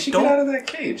Which fuck I did she get don't- out of that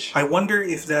cage? I wonder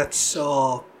if that's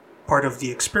part of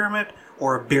the experiment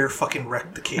or a bear fucking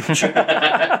wrecked the cage.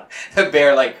 The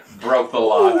bear, like, broke the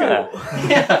lock.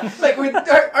 Yeah. Like,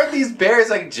 aren't these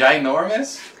bears, like,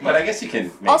 ginormous? But I guess you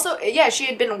can make... Also, yeah,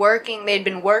 they'd been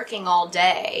working all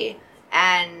day,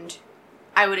 and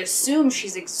I would assume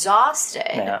she's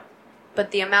exhausted. Yeah.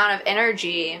 But the amount of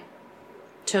energy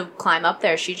to climb up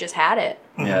there, she just had it.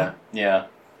 Yeah, yeah.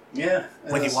 Yeah.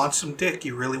 When you want some dick,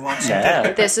 you really want some Yeah.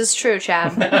 dick. This is true,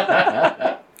 Chad.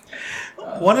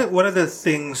 One of the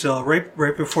things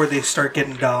right before they start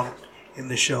getting down in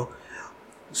the show,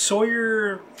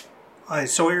 Sawyer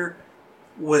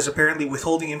was apparently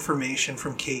withholding information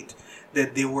from Kate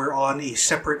that they were on a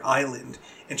separate island,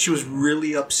 and she was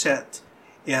really upset.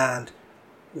 And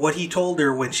what he told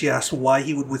her when she asked why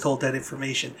he would withhold that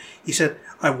information, he said,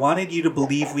 "I wanted you to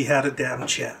believe we had a damn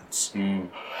chance."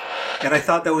 And I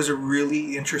thought that was a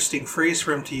really interesting phrase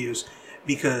for him to use,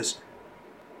 because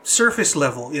surface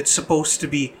level, it's supposed to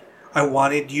be, I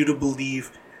wanted you to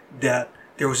believe that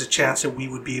there was a chance that we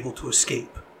would be able to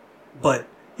escape. But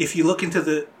if you look into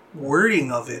the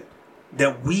wording of it,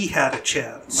 that we had a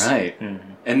chance. Right.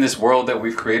 In this world that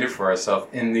we've created for ourselves,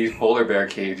 in these polar bear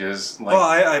cages. Like... Well,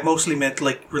 I mostly meant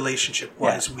like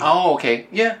relationship-wise. Yeah. We, Oh, okay.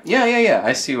 Yeah.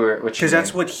 I see what you mean. because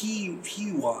that's what he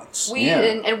wants.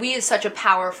 And we is such a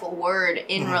powerful word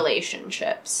in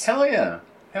relationships. Hell yeah.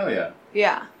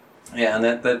 Yeah. Yeah, and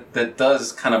that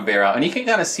does kind of bear out. And you can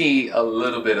kind of see a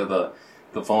little bit of the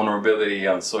vulnerability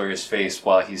on Sawyer's face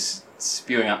while he's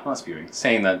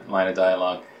saying that line of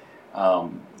dialogue.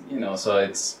 So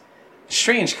it's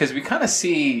strange because we kind of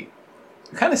see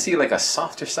like a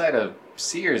softer side of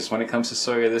Sears when it comes to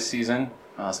Sawyer this season.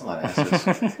 Oh, that's a lot of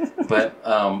S's. but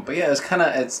yeah,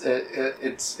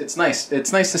 it's nice.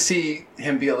 It's nice to see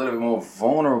him be a little bit more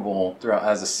vulnerable throughout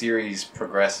as the series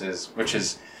progresses, which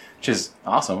is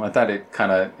awesome. I thought it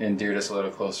kind of endeared us a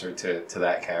little closer to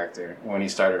that character when he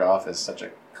started off as such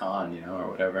a con, or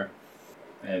whatever.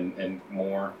 and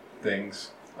more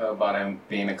things about him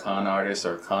being a con artist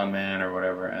or con man or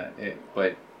whatever.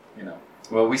 But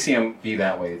well, we see him be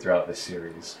that way throughout the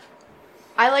series.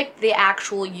 I like the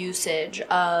actual usage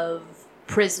of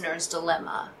prisoner's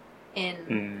dilemma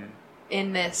in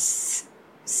this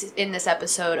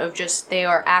episode of just they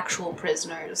are actual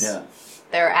prisoners. Yeah.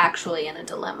 They're actually in a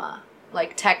dilemma.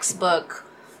 Like textbook,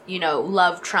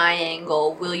 love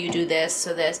triangle, will you do this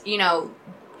so this,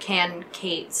 can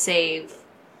Kate save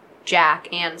Jack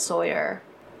and Sawyer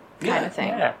kind of thing.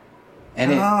 Yeah.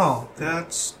 And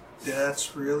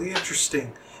that's really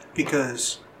interesting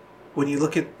because when you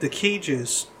look at the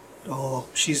cages,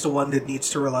 she's the one that needs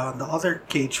to rely on the other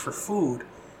cage for food.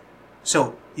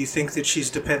 So you think that she's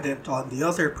dependent on the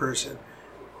other person,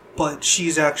 but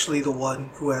she's actually the one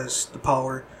who has the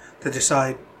power to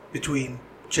decide between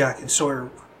Jack and Sawyer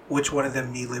which one of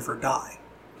them may live or die.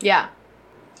 Yeah.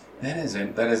 That is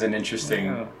an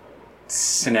interesting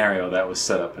scenario that was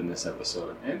set up in this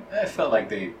episode, and I felt like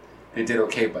they did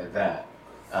okay by that,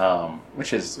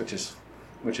 which is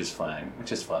fine,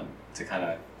 which is fun to kind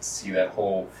of see that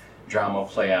whole drama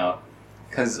play out.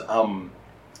 Because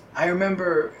I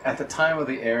remember at the time of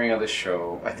the airing of the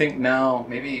show, I think now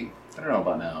maybe I don't know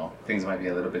about now, things might be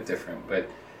a little bit different, but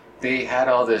they had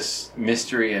all this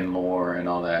mystery and lore and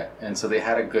all that, and so they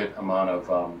had a good amount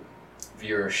of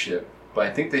viewership. But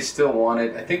I think they still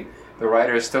wanted, I think the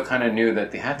writers still kind of knew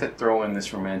that they had to throw in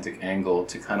this romantic angle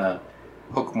to kind of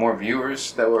hook more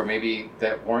viewers that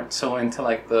weren't so into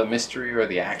like the mystery or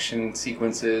the action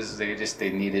sequences. They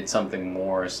needed something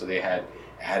more, so they had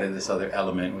added this other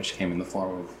element, which came in the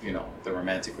form of the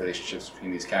romantic relationships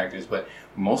between these characters, but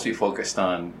mostly focused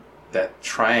on that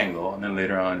triangle, and then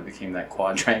later on it became that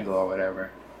quadrangle or whatever.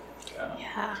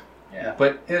 Yeah,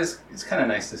 but it's kind of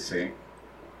nice to see.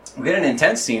 We get an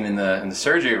intense scene in the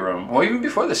surgery room. Well, even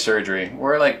before the surgery,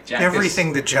 where like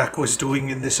everything that Jack was doing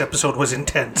in this episode was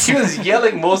intense. He was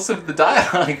yelling most of the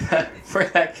dialogue for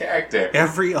that character.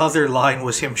 Every other line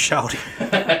was him shouting.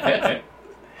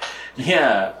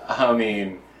 Yeah, I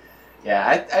mean,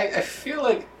 I feel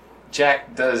like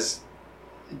Jack does.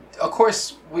 Of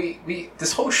course, we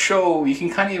this whole show, you can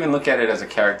kind of even look at it as a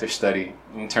character study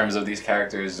in terms of these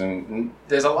characters, and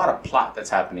there's a lot of plot that's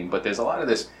happening, but there's a lot of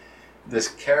this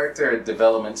character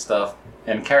development stuff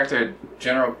and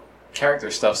general character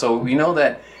stuff. So we know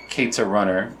that Kate's a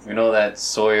runner. We know that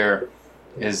Sawyer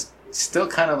is still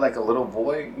kind of like a little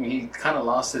boy. He kind of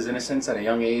lost his innocence at a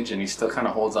young age, and he still kind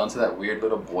of holds on to that weird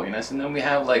little boyness. And then we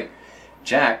have like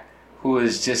Jack, who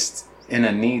is just in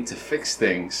a need to fix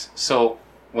things. So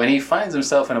when he finds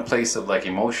himself in a place of like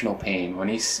emotional pain, when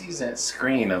he sees that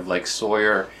screen of like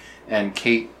Sawyer and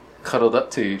Kate cuddled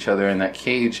up to each other in that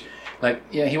cage, like,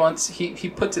 yeah, he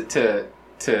puts it to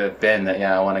Ben that,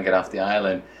 I want to get off the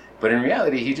island. But in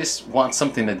reality, he just wants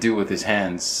something to do with his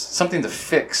hands, something to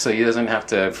fix so he doesn't have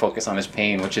to focus on his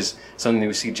pain, which is something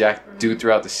we see Jack do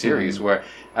throughout the series, where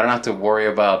I don't have to worry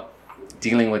about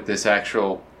dealing with this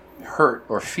actual hurt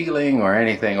or feeling or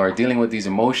anything, or dealing with these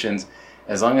emotions,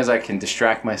 as long as I can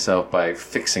distract myself by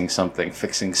fixing something,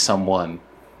 fixing someone,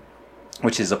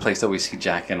 which is a place that we see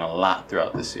Jack in a lot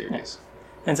throughout the series.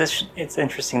 It's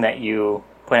interesting that you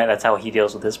point out that's how he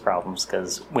deals with his problems,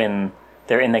 because when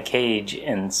they're in the cage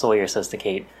and Sawyer says to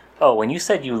Kate, "Oh, when you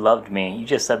said you loved me, you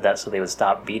just said that so they would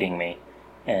stop beating me,"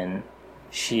 and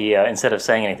she, instead of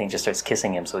saying anything, just starts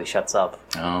kissing him so he shuts up.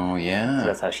 Oh, yeah. So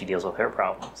that's how she deals with her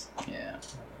problems.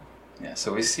 Yeah,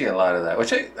 so we see a lot of that,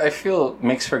 which I feel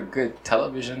makes for good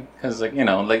television, because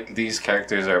like these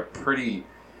characters are pretty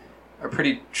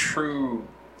true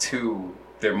to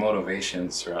their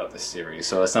motivations throughout the series.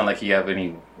 So it's not like you have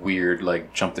any weird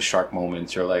like jump the shark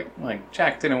moments, or like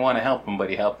Jack didn't want to help him but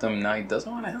he helped him, now he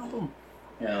doesn't want to help him,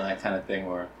 that kind of thing,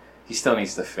 where he still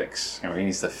needs to fix, or he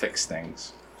needs to fix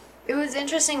things. It was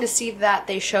interesting to see that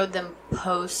they showed them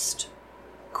post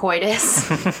coitus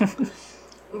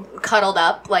cuddled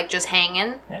up, like just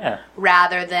hanging,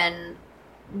 rather than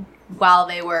while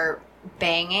they were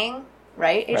banging,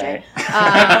 right, AJ?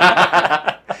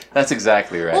 Right. That's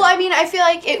exactly right. Well, I mean, I feel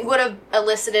like it would have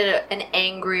elicited an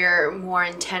angrier, more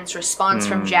intense response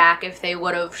from Jack if they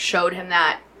would have showed him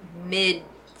that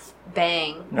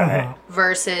mid-bang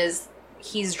versus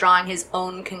he's drawing his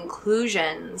own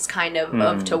conclusions kind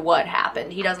of to what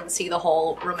happened. He doesn't see the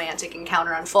whole romantic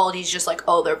encounter unfold. He's just like,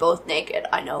 oh, they're both naked.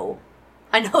 I know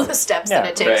the steps that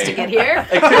it takes to get here.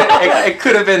 It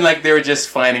could have been like they were just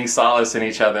finding solace in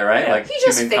each other, right? Yeah. Like he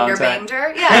just human finger contact. banged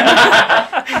her.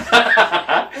 Yeah.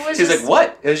 She's like,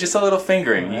 what? It was just a little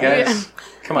fingering. You guys.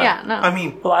 Come on. Yeah, no. I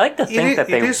mean, Well, I like to think that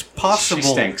it is possible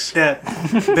stinks. that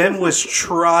Ben was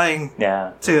trying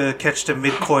Yeah. to catch the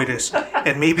mid-coitus,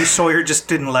 and maybe Sawyer just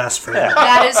didn't last for him.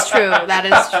 That is true. That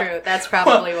is true. That's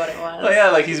probably what it was. Well, yeah,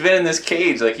 like he's been in this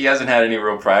cage, like he hasn't had any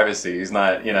real privacy. He's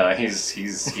not,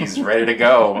 he's ready to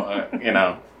go,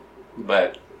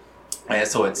 But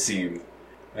so it seemed.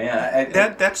 Yeah,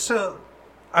 That's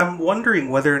I'm wondering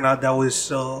whether or not that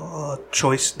was a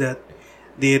choice that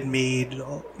they had made,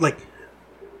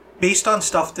 based on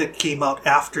stuff that came out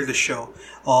after the show,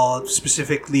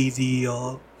 specifically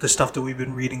the stuff that we've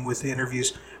been reading with the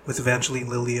interviews with Evangeline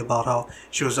Lilly about how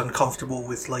she was uncomfortable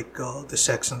with the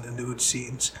sex and the nude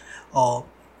scenes.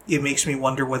 It makes me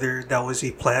wonder whether that was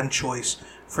a planned choice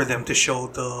for them to show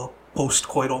the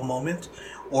post-coital moment,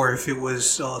 or if it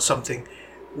was something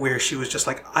where she was just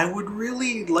like, I would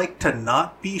really like to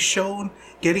not be shown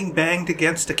getting banged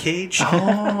against a cage.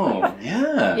 Oh,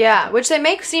 yeah. Yeah, which they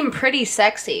make seem pretty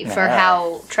sexy for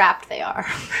how trapped they are.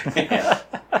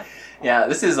 Yeah,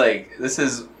 this is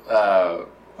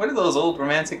what are those old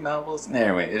romantic novels?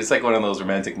 Anyway, it's like one of those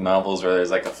romantic novels where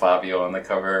there's like a Fabio on the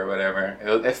cover or whatever.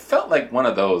 It felt like one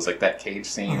of those, like that cage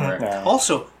scene. Mm-hmm. Where,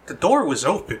 Also, the door was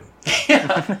open.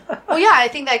 yeah. Well, yeah, I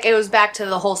think that it goes back to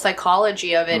the whole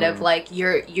psychology of it, of like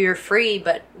you're free,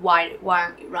 but why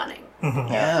aren't you running?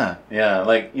 Yeah,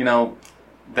 like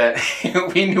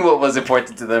that we knew what was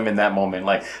important to them in that moment.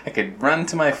 Like I could run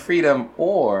to my freedom,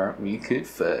 or we could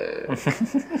fuck,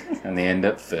 and they end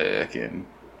up fucking.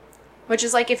 Which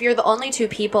is like if you're the only two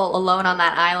people alone on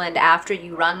that island after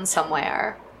you run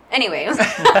somewhere. Anyways.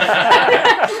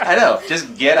 I know.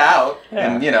 Just get out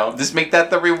and, just make that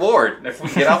the reward. If we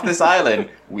get off this island,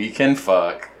 we can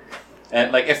fuck.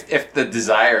 And, like, if the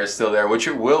desire is still there, which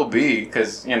it will be,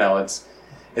 because,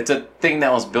 it's a thing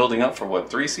that was building up for,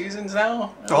 3 seasons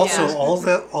now? Also, Yeah.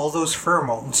 all those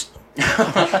pheromones.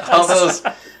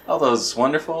 all those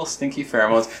wonderful, stinky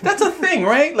pheromones. That's a thing,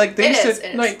 right? Like, they used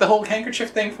to, like, the whole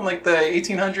handkerchief thing from, like, the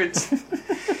 1800s.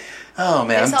 Oh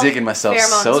man, I'm digging myself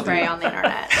so deep. Spray on the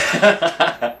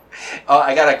internet. Oh,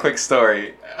 I got a quick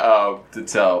story to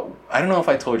tell. I don't know if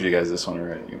I told you guys this one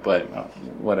already, but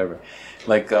whatever.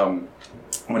 Like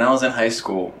when I was in high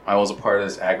school, I was a part of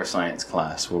this agri-science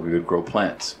class where we would grow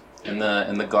plants. In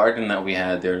the garden that we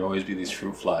had, there would always be these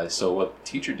fruit flies. So what the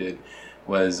teacher did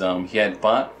was he had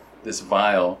bought this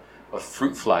vial of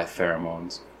fruit fly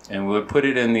pheromones, and we would put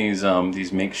it in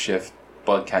these makeshift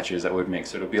bug catchers that would make.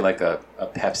 So it would be like a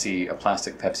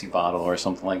plastic Pepsi bottle or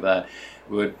something like that.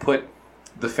 We would put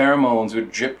the pheromones,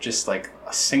 would drip just like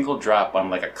a single drop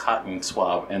on like a cotton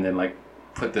swab, and then like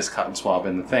put this cotton swab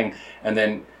in the thing, and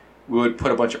then we would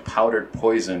put a bunch of powdered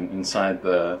poison inside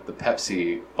the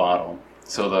Pepsi bottle.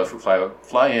 So the fruit fly would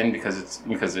fly in because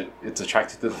it's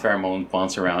attracted to the pheromone,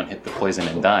 bounce around, hit the poison,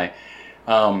 and die.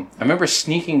 I remember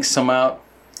sneaking some out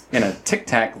in a Tic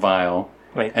Tac vial.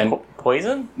 Wait, and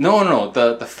poison? No,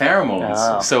 the pheromones.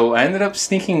 Oh. So I ended up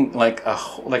sneaking like a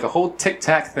whole Tic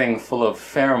Tac thing full of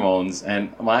pheromones,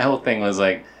 and my whole thing was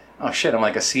like, oh shit, I'm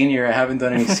like a senior. I haven't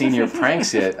done any senior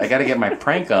pranks yet. I got to get my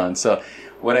prank on. So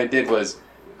what I did was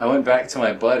I went back to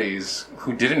my buddies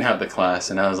who didn't have the class,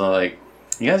 and I was all like,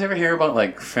 you guys ever hear about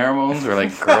like pheromones or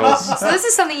like girls? So this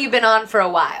is something you've been on for a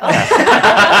while.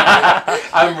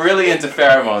 I'm really into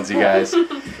pheromones, you guys.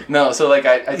 No, so like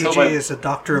I told AJ is a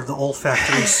doctor of the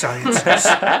olfactory sciences.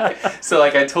 So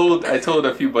like I told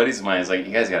a few buddies of mine, I was like,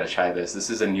 you guys gotta try this.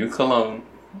 This is a new cologne.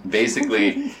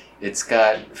 Basically, it's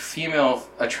got female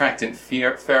attractant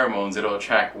pheromones it'll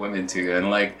attract women to, and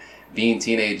like being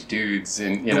teenage dudes,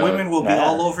 and the women will be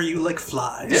all over you like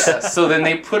flies. Yeah. So then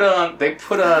they put on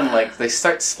like they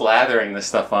start slathering this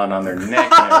stuff on their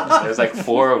neck. There's like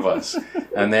 4 of us,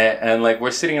 and like we're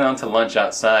sitting down to lunch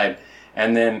outside,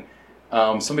 and then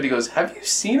somebody goes, "Have you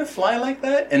seen a fly like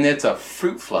that?" And it's a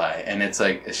fruit fly, and it's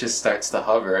like it just starts to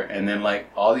hover, and then like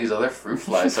all these other fruit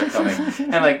flies are coming,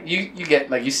 and like you get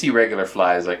like you see regular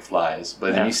flies like flies,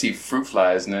 but then you see fruit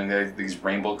flies, and then there's these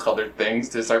rainbow colored things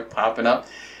that start popping up.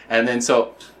 And then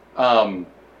so,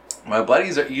 my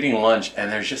buddies are eating lunch,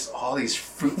 and there's just all these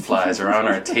fruit flies around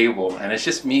our table, and it's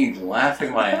just me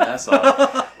laughing my ass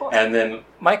off. And then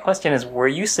my question is, were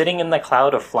you sitting in the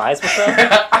cloud of flies with them?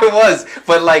 I was,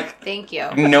 but like, thank you.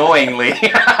 Knowingly,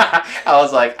 I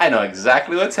was like, I know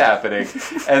exactly what's happening,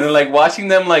 and then like watching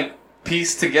them like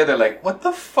piece together, like, what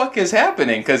the fuck is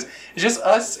happening? Because it's just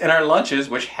us and our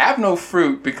lunches, which have no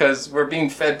fruit because we're being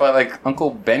fed by like Uncle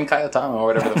Ben Cayetano or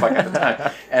whatever the fuck at the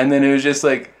time. And then it was just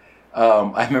like,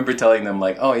 I remember telling them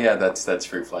like, oh yeah, that's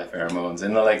fruit fly pheromones.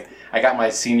 And like, I got my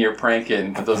senior prank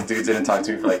in, but those dudes didn't talk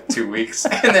to me for like 2 weeks.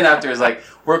 And then after it's like,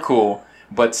 we're cool.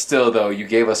 But still, though, you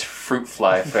gave us fruit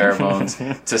fly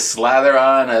pheromones to slather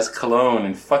on as cologne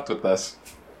and fucked with us.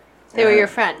 They were your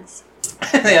friends.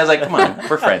 I was like, come on,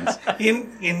 we're friends.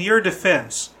 In your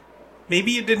defense,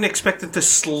 maybe you didn't expect it to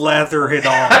slather it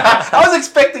on. I was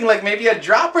expecting like maybe a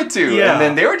drop or two, Yeah. and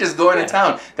then they were just going to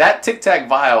town. That Tic Tac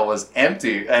vial was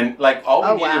empty, and like all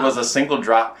we needed was a single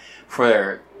drop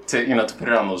to put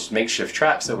it on those makeshift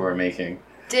traps that we were making.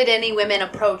 Did any women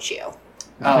approach you?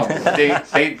 Oh,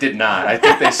 they did not. I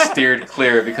think they steered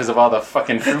clear because of all the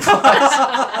fucking fruit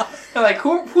flies. They're like,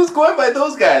 who's going by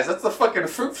those guys? That's the fucking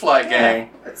fruit fly gang.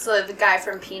 It's the guy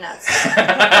from Peanuts.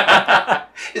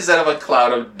 Instead of a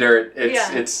cloud of dirt,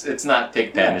 Yeah. it's not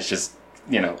pig pen. It's just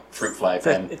fruit fly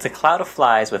pen. It's a cloud of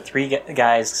flies with three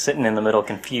guys sitting in the middle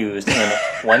confused, and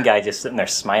one guy just sitting there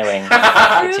smiling.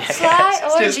 Fruit fly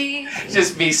orgy.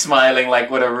 Just me smiling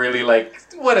like what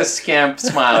a scamp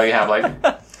smile you have.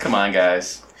 Like, come on,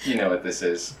 guys, you know what this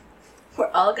is. We're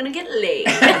all gonna get laid.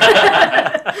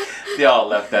 They all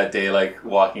left that day like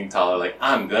walking taller, like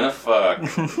I'm gonna fuck.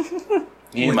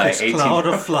 Me and With my this 18. cloud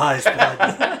of flies,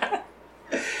 buddy.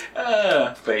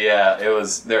 But yeah,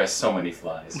 there are so many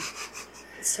flies.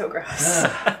 It's so gross.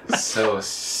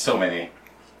 So many.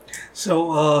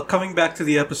 So, coming back to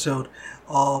the episode,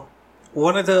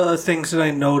 one of the things that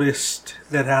I noticed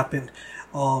that happened,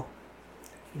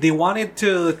 they wanted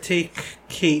to take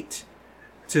Kate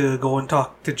to go and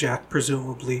talk to Jack,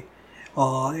 presumably,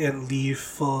 and leave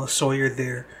Sawyer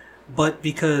there. But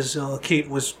because Kate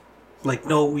was like,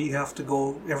 no, we have to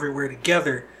go everywhere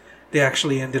together, they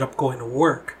actually ended up going to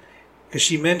work. Because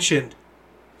she mentioned,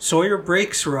 Sawyer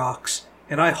breaks rocks,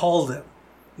 and I haul them.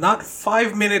 Not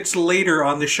 5 minutes later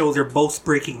on the show, they're both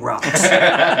breaking rocks.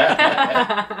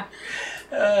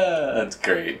 That's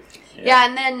great. Yeah,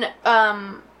 and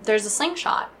then there's a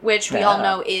slingshot, which we all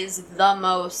know is the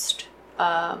most...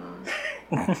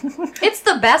 it's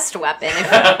the best weapon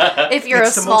if you're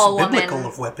It's a the small most woman. biblical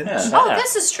of weapons. Yeah. Oh,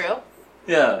 this is true.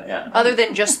 Yeah. Other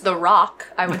than just the rock,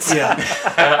 I would say.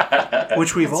 Yeah.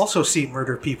 Which we've also seen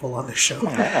murder people on the show.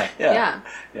 Yeah.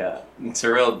 It's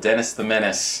a real Dennis the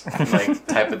Menace like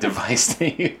type of device to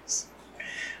use.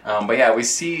 But yeah, we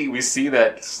see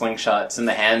that slingshot's in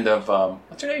the hand of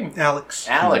what's her name? Alex.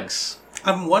 Alex.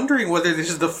 I'm wondering whether this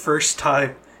is the first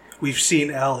time we've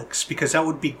seen Alex, because that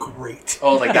would be great.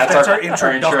 Oh, like That's our intro?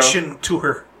 introduction to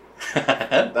her.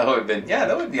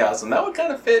 That would be awesome. That would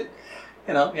kind of fit.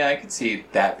 I could see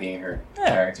that being her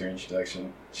character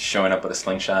introduction, showing up with a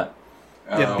slingshot.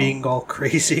 And being all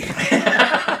crazy.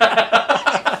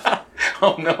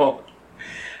 Oh no.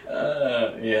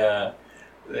 Yeah.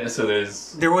 So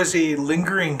There was a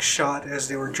lingering shot as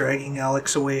they were dragging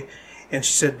Alex away, and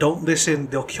she said, "Don't listen,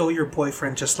 they'll kill your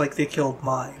boyfriend just like they killed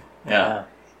mine." Yeah.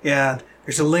 And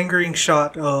there's a lingering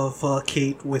shot of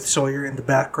Kate with Sawyer in the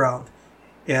background.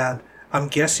 And I'm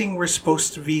guessing we're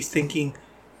supposed to be thinking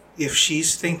if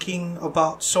she's thinking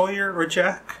about Sawyer or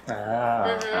Jack.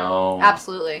 Oh.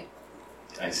 Absolutely.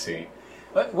 I see.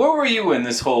 Where were you in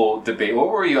this whole debate? Where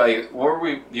were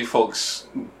you folks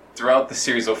throughout the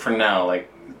series? Or for now, like,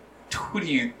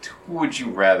 who would you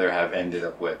rather have ended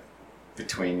up with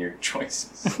between your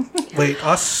choices? Wait,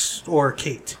 us or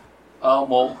Kate?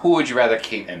 Well, who would you rather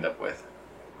Kate end up with?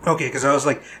 Okay, because I was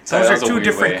like, Sorry, those that are was a two weird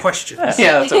different way. questions.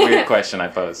 Yeah, that's a weird question I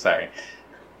posed. Sorry.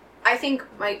 I think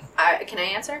can I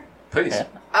answer? Please. Yeah.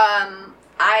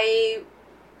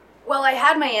 I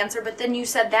had my answer, but then you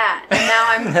said that, and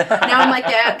now I'm like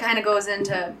that kind of goes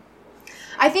into.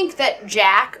 I think that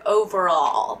Jack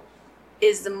overall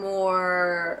is the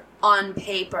more on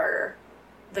paper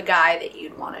the guy that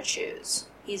you'd want to choose.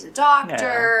 He's a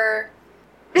doctor.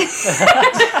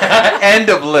 End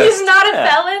of list. He's not a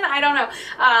felon. I don't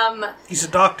know. He's a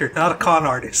doctor, not a con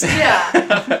artist. Yeah,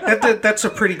 That's a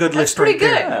pretty good list pretty right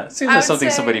good. there. Yeah, it seems I like would something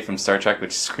say- somebody from Star Trek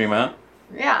would scream out.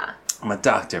 yeah. I'm a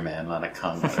doctor, man, not a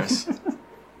con artist.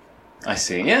 I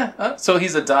see. Yeah. So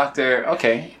he's a doctor.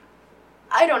 Okay.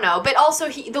 I don't know, but also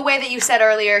the way that you said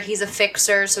earlier, he's a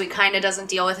fixer, so he kind of doesn't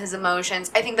deal with his emotions.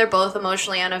 I think they're both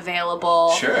emotionally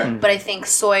unavailable. Sure. But I think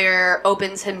Sawyer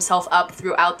opens himself up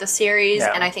throughout the series,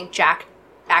 Yeah. and I think Jack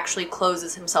actually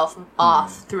closes himself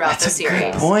off throughout That's the a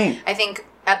series. good point. I think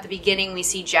at the beginning we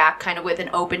see Jack kind of with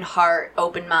an open heart,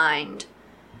 open mind,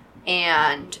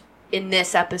 and in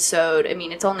this episode, I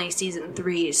mean, it's only season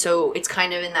 3, so it's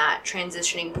kind of in that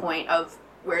transitioning point of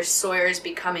where Sawyer's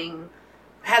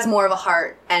has more of a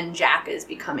heart, and Jack is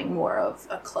becoming more of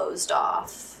a closed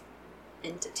off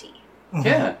entity.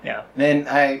 Yeah. Yeah. And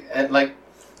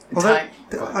Well,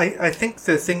 I think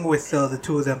the thing with the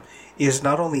two of them is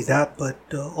not only that, but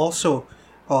also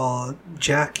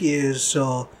Jack is,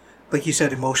 like you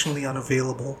said, emotionally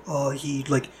unavailable. He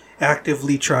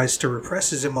actively tries to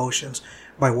repress his emotions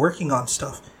by working on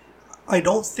stuff. I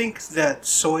don't think that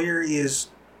Sawyer is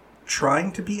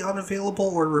trying to be unavailable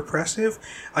or repressive.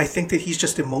 I think that he's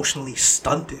just emotionally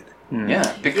stunted.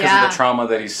 Yeah, because of the trauma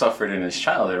that he suffered in his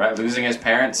childhood, right? Losing his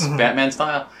parents, Batman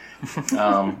style.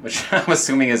 Which I'm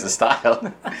assuming is a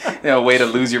style. A way to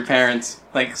lose your parents.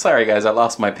 Like, sorry guys, I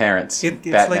lost my parents. It's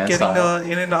Batman like getting style.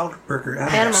 In-N-Out burger.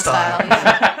 Animal style.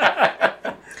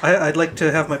 Yeah. I'd like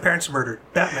to have my parents murdered.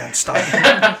 Batman style.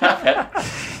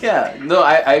 Yeah, no,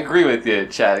 I agree with you,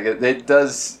 Chad. It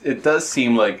does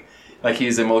seem like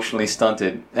he's emotionally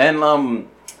stunted. And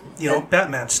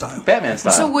Batman style. Batman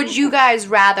style. So would you guys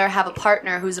rather have a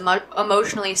partner who's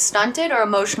emotionally stunted or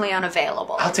emotionally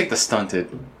unavailable? I'll take the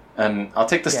stunted. And I'll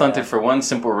take the stunted for one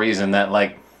simple reason that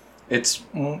there's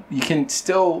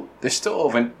still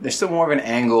more of an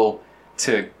angle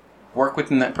to work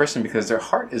within that person because their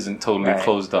heart isn't totally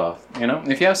closed off.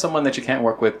 If you have someone that you can't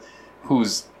work with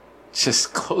who's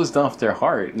just closed off their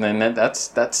heart, then that's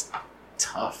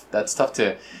tough. That's tough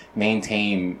to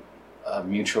maintain a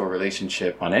mutual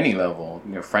relationship on any level,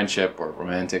 friendship or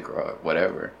romantic or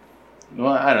whatever.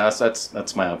 Well, I don't know.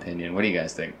 That's my opinion. What do you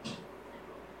guys think?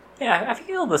 Yeah, I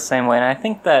feel the same way, and I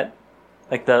think that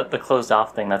the closed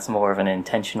off thing, that's more of an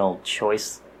intentional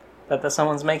choice that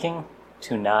someone's making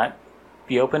to not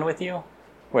be open with you.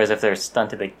 Whereas if they're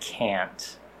stunted, they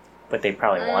can't, but they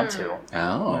probably want to.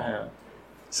 Oh,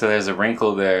 so there's a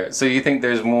wrinkle there. So you think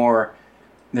there's more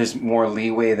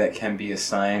leeway that can be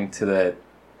assigned to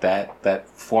that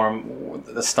form,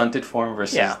 the stunted form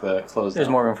versus the closed. There's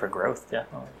off? more room for growth,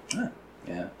 definitely.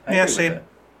 Yeah. Yeah, same.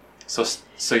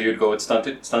 So you'd go with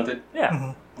stunted? Yeah.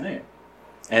 Mm-hmm. Right.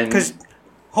 And because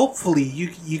hopefully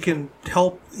you can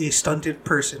help a stunted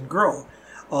person grow.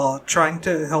 Trying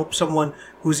to help someone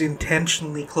who's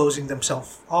intentionally closing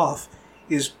themselves off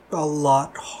is a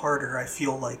lot harder, I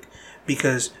feel like,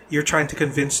 because you're trying to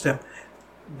convince them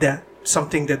that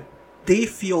something that they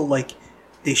feel like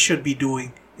they should be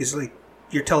doing is like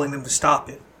you're telling them to stop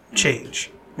it,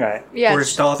 change. Right. Yes.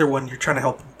 Whereas the other one, you're trying to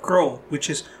help them grow, which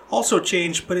is also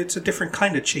change, but it's a different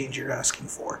kind of change you're asking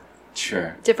for.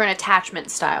 sure. Different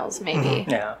attachment styles, maybe.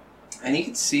 Yeah. And you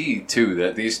can see too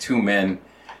that these two men,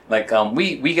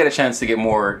 we get a chance to get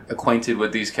more acquainted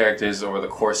with these characters over the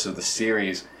course of the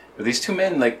series. But these two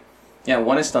men,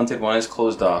 one is stunted, one is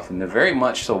closed off, and they're very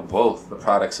much so both the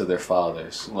products of their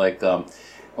fathers.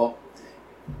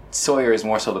 Sawyer is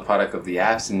more so the product of the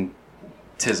absentism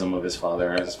of his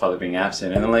father, his father being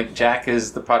absent, and then Jack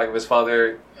is the product of his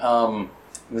father, in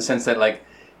the sense that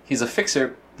he's a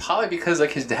fixer. Probably because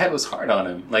his dad was hard on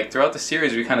him. Throughout the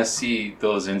series, we kind of see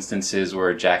those instances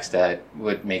where Jack's dad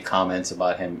would make comments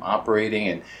about him operating,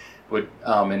 and would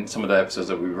in some of the episodes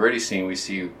that we've already seen, we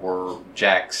see where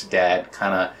Jack's dad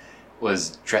kind of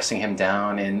was dressing him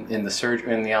down in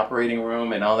the operating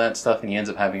room and all that stuff, and he ends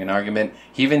up having an argument.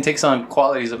 He even takes on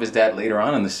qualities of his dad later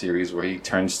on in the series, where he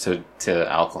turns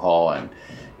to alcohol and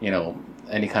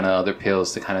any kind of other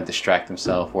pills to kind of distract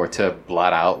himself or to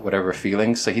blot out whatever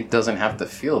feelings so he doesn't have to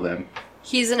feel them.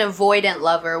 He's an avoidant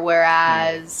lover,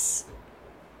 whereas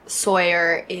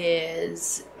Sawyer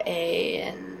is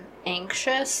an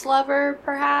anxious lover,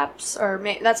 perhaps? Or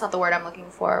that's not the word I'm looking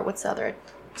for. What's the other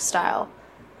style?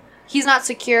 He's not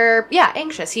secure. Yeah,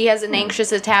 anxious. He has an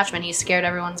anxious attachment. He's scared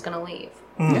everyone's going to leave.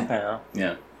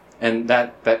 Yeah. And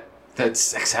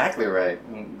that's exactly right.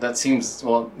 That seems,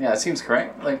 it seems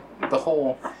correct.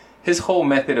 His whole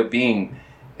method of being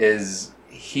is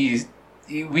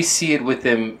we see it with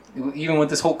him, even with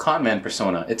this whole con man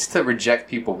persona. It's to reject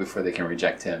people before they can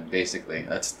reject him, basically.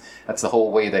 That's the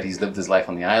whole way that he's lived his life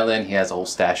on the island. He has a whole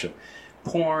stash of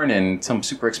porn and some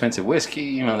super expensive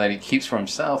whiskey, that he keeps for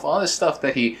himself. All this stuff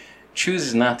that he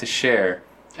chooses not to share.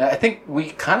 I think we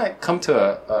kind of come to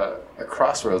a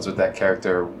crossroads with that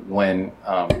character when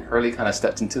Hurley kind of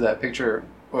steps into that picture,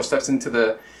 or steps into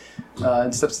the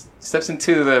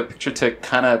picture to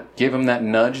kind of give him that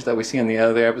nudge that we see in the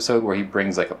other episode, where he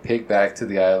brings a pig back to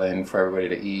the island for everybody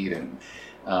to eat, and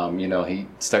he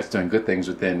starts doing good things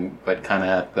within, but kind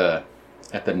of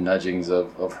at the nudgings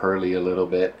of Hurley a little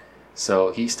bit.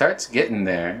 So he starts getting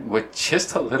there with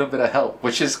just a little bit of help,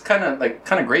 which is kind of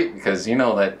great, because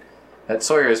that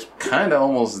Sawyer is kind of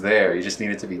almost there. He just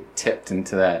needed to be tipped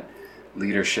into that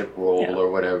leadership role or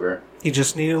whatever. He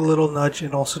just needed a little nudge,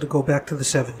 and also to go back to the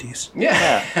 70s.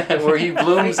 Yeah, where he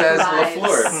blooms as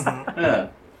LaFleur. Yeah.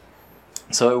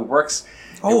 So it works.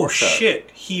 Oh shit!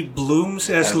 He blooms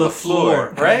as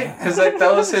LaFleur, right? Because that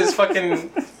was his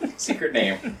fucking secret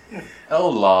name. Oh,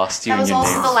 Lost. That was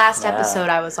also the last episode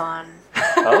I was on.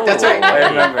 Oh, that's right. I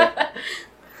remember.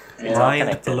 It's all Mind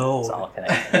connected. blown. It's all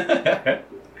connected.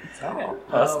 Okay.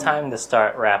 Well, it's time to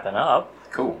start wrapping up.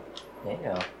 Cool.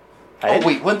 Yeah.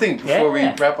 Wait, one thing before we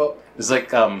Yeah. wrap up is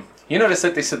like, you notice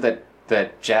that they said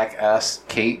that Jack asked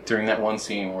Kate during that one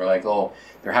scene where like, oh,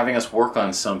 they're having us work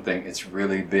on something. It's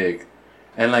really big.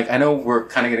 And like, I know we're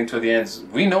kind of getting to the ends.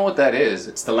 We know what that is.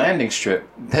 It's the landing strip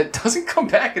that doesn't come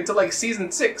back until like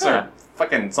season 6 or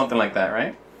fucking something like that,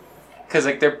 right? Because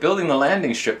like they're building the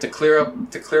landing strip to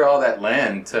clear all that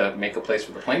land to make a place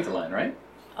for the plane to land, right?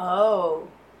 Oh.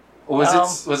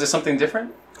 Was it something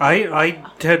different? I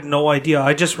had no idea.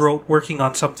 I just wrote working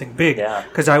on something big. Yeah.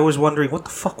 Because I was wondering, what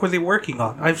the fuck were they working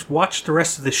on? I've watched the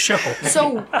rest of the show.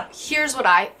 So here's what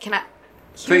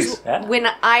Please. Yeah. When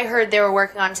I heard they were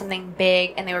working on something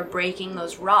big and they were breaking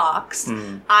those rocks,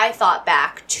 I thought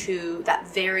back to that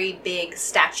very big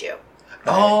statue.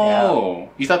 Oh,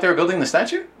 you thought they were building the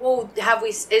statue? Well,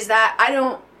 I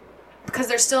don't, because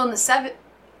they're still in the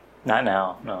Not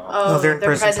now, no. Oh, No, they're in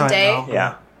present time day? now.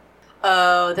 Yeah.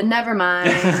 Oh, then never mind.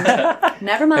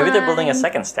 Never mind. Maybe they're building a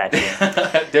second statue.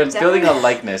 They're building a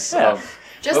likeness of...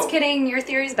 Just kidding, your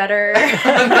theory's better.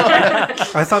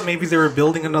 I thought maybe they were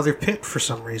building another pit for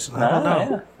some reason. I don't know.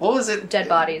 Yeah. What was it? Dead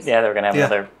bodies. Yeah, they were going to have Yeah.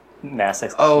 another mass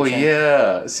execution. Oh,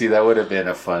 yeah. See, that would have been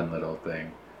a fun little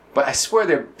thing. But I swear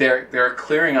they're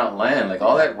clearing out land. Like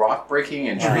all that rock breaking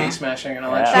and tree smashing and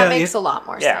all that Yeah. shit. That Yeah, makes a lot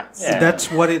more Yeah. sense. Yeah. That's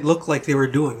what it looked like they were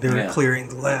doing. They were Yeah. clearing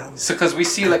the land. So, because we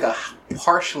see like a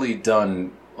partially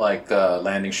done like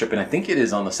landing strip, and I think it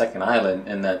is on the second island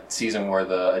in that season where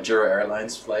the Ajura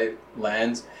Airlines flight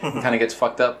lands, kind of gets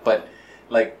fucked up. But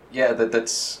like, yeah,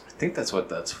 that's I think that's what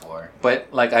that's for. But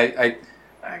like, I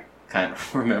kind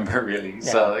of remember really,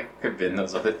 so like, could have been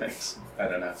those other things. I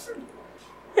don't know.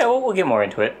 Yeah, we'll get more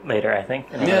into it later, I think,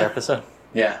 in another episode.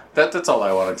 Yeah, that's all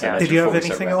I wanted to Yeah. mention. Did you have before we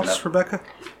start anything wrapping else, up. Rebecca?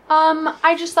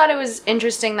 I just thought it was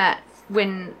interesting that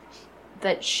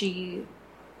that she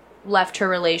left her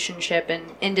relationship and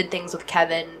ended things with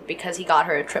Kevin because he got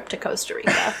her a trip to Costa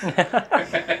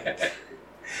Rica.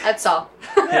 That's all.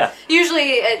 Yeah.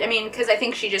 Usually, I mean, because I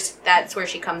think that's where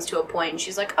she comes to a point and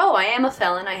she's like, oh, I am a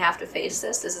felon. I have to face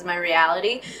this. This is my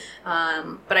reality.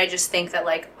 But I just think that,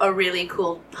 like, a really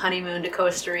cool honeymoon to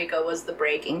Costa Rica was the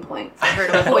breaking point for her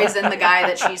to poison the guy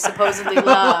that she supposedly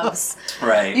loves.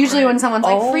 Right. Usually when someone's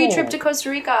like, free Oh. trip to Costa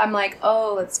Rica, I'm like,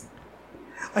 oh, let's...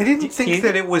 I didn't you- think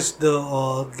that it was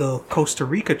the Costa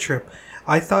Rica trip.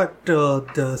 I thought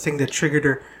the thing that triggered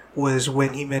her was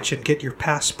when he mentioned get your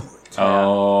passport.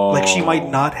 Oh, Like she might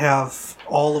not have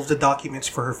all of the documents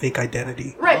for her fake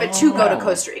identity. Right, but to go to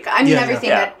Costa Rica. I mean, Yeah, everything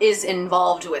yeah. that is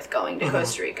involved with going to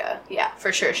Costa Rica. Yeah,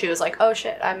 for sure. She was like, oh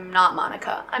shit, I'm not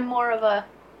Monica. I'm more of a...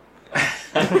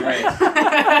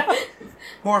 right.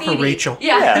 More of a Phoebe. Rachel.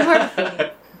 Yeah, Yeah. more of a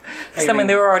Phoebe. 'Cause, I mean,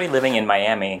 they were already living in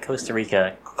Miami, and Costa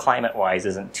Rica, climate-wise,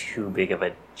 isn't too big of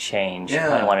a change. Yeah.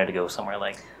 I wanted to go somewhere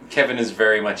like Kevin is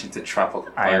very much into tropical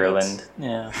climates. Ireland.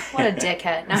 Yeah. What a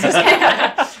dickhead. No, I'm just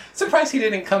kidding. Surprised he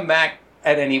didn't come back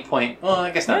at any point. Well, I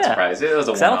guess not Yeah. surprised. It was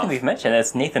a 'Cause I don't one-off. think we've mentioned it.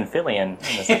 It's Nathan Fillion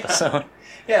in this episode.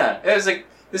 Yeah, it was like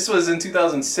this was in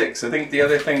 2006. I think the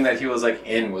other thing that he was like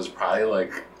in was probably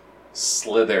like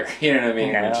Slither. You know what I mean?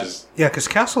 Yeah. Which is Yeah, because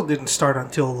Castle didn't start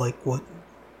until like what,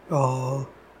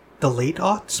 the late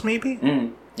aughts maybe,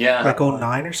 yeah, like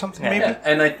 09 or something maybe. yeah.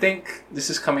 And I think this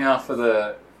is coming off of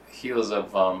the heels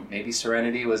of maybe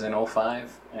Serenity was in 05,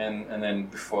 and then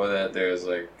before that there's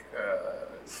like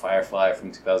Firefly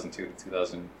from 2002 to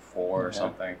 2004 or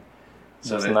something.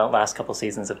 So in the last couple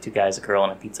seasons of Two Guys, a Girl,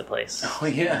 and a Pizza Place. Oh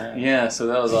yeah. So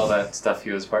that was all that stuff he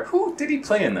was part. Who did he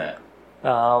play in that?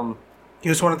 He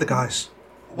was one of the guys.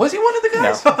 Was he one of the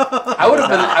guys? No. I would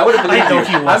have believed I know you.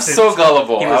 he I'm wasn't. so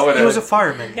gullible. He was- I would He was a have.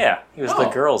 fireman. Yeah, he was the Oh.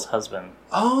 girl's husband.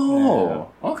 Oh,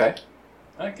 okay.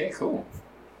 Okay, cool.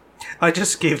 I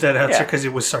just gave that answer Yeah. because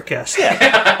it was sarcastic.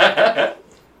 Yeah,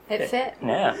 It fit.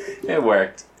 yeah, It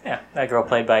worked. yeah. That girl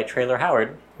played by Traylor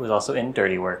Howard, who was also in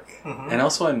Dirty Work. And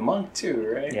also in Monk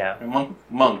too, right? Yeah.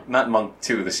 Monk, not Monk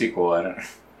 2, the sequel. I don't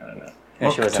know. Yeah,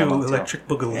 Monk she was in 2 Monk too. Electric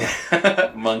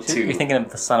Boogaloo. Monk 2. You're thinking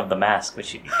of the Son of the Mask, which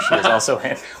she was also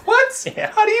in. What?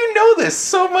 Yeah. How do you know this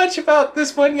so much about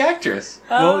this one actress?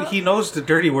 Well, he knows the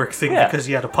dirty work thing Yeah. because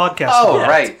he had a podcast. Oh, about it.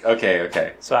 right.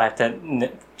 Okay. So I have to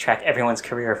track everyone's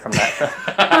career from that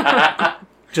film.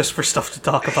 Just for stuff to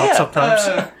talk about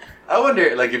sometimes. I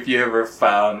wonder, like, if you ever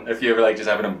like, just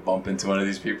having to bump into one of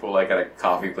these people, like, at a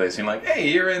coffee place, and you're like, hey,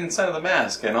 you're in Son of the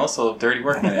Mask, and also Dirty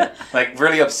Work in it. Like,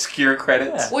 really obscure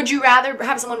credits. Yeah. Would you rather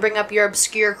have someone bring up your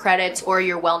obscure credits or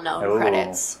your well-known Ooh.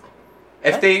 credits?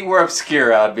 If they were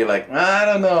obscure, I'd be like, I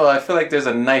don't know, I feel like there's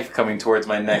a knife coming towards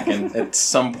my neck, and at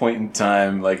some point in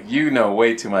time, like, you know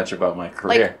way too much about my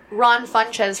career. Like Ron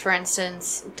Funches, for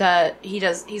instance,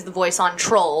 he's the voice on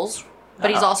Trolls. but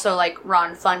he's also like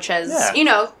Ron Funches,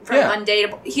 from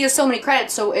Undateable. He has so many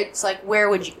credits, so it's like, what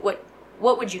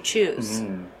would you choose?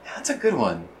 That's a good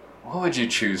one. What would you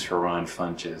choose for Ron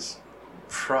Funches?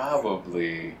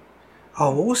 Probably.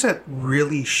 Oh, what was that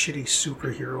really shitty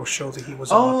superhero show that he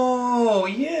was on? Oh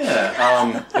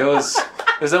yeah. It was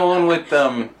the one with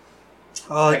that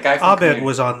guy from Abed Community.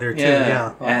 was on there too.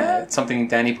 Yeah. And something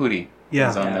Danny Pudi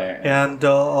was on there. And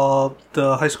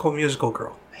the High School Musical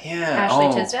girl. Yeah.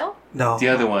 Ashley Tisdale? No. The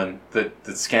other one, the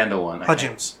scandal one.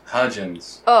 Hudgens.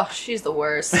 Oh, she's the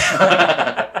worst.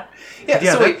 Yeah,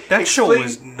 so wait, that show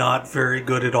was not very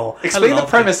good at all. Explain the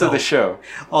premise of the show.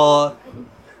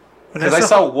 Because I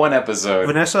saw one episode.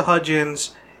 Vanessa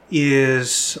Hudgens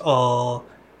is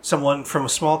someone from a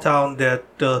small town that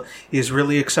is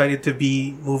really excited to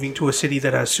be moving to a city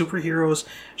that has superheroes.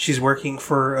 She's working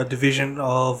for a division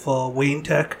of Wayne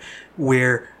Tech,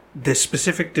 where this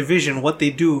specific division, what they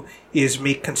do is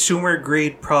make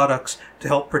consumer-grade products to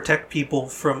help protect people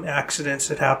from accidents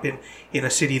that happen in a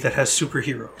city that has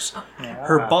superheroes. Yeah.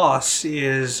 Her boss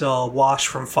is Wash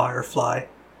from Firefly.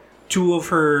 Two of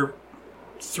her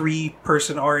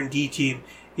 3-person R&D team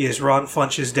is Ron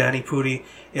Funches, Danny Pudi,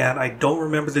 and I don't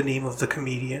remember the name of the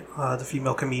comedian, the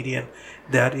female comedian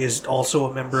that is also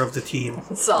a member of the team.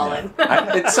 Solid.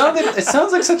 It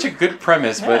sounds like such a good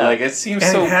premise, but like it seems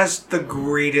And so. it has the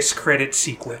greatest credit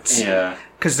sequence. Yeah.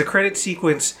 Because the credit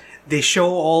sequence, they show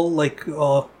all like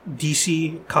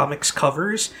DC Comics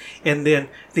covers, and then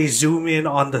they zoom in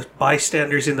on the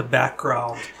bystanders in the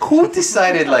background. Who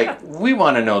decided like we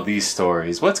want to know these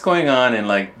stories? What's going on in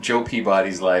like Joe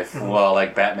Peabody's life while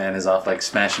like Batman is off like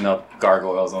smashing up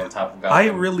gargoyles on the top of Gotham? I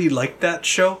really like that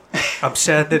show. I'm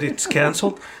sad that it's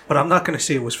canceled, but I'm not going to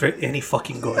say it was any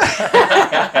fucking good.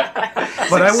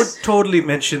 But I would totally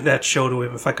mention that show to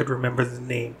him if I could remember the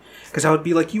name. Because I would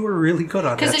be like, you were really good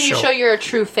on that show. Because then you show you're a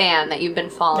true fan, that you've been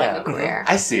following the career.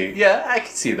 I see. Yeah, I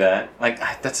can see that. Like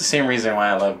that's the same reason why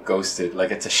I love Ghosted.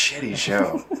 Like it's a shitty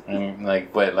show.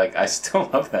 But I still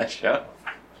love that show.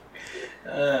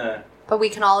 But we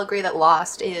can all agree that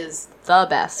Lost is the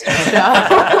best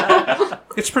show.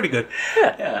 It's pretty good.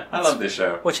 Yeah, I love this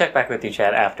show. We'll check back with you,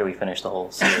 Chad, after we finish the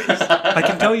whole series. I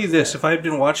can tell you this, if I had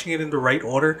been watching it in the right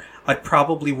order, I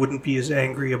probably wouldn't be as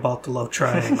angry about the love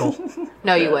triangle.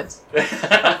 No, you would.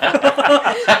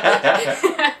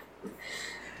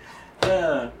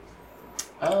 Yeah.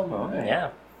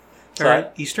 So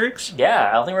Alright, Easter eggs?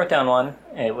 I only wrote down one.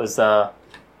 It was the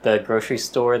grocery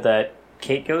store that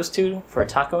Kate goes to for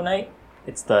taco night.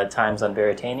 It's the Times on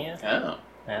Veritania. Oh.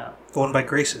 Yeah. Going by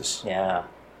Grace's. Yeah.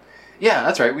 Yeah,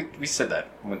 that's right. We said that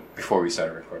before we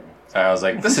started recording. So I was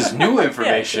like, this is new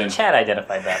information. Yeah, Chad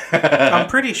identified that. I'm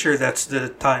pretty sure that's the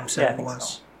Times Yeah, I that think was.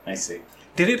 so. I see.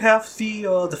 Did it have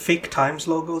the fake Times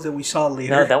logo that we saw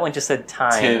later? No, that one just said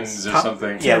Times. Tim's or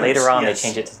something. Yeah, Tim's, later on yes. they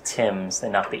changed it to Tim's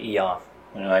and knocked the E off.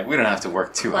 And they're like, we don't have to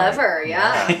work too hard. Clever,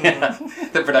 yeah.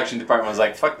 The production department was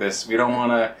like, fuck this. We don't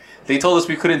want to... They told us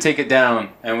we couldn't take it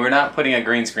down, and we're not putting a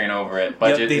green screen over it.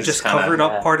 Budget They is just kinda, covered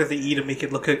up part of the E to make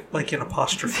it look like an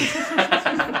apostrophe.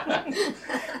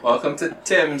 Welcome to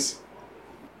Tim's.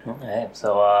 Okay,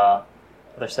 so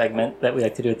other segment that we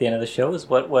like to do at the end of the show is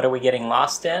what are we getting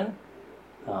lost in?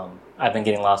 I've been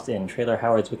getting lost in Trailer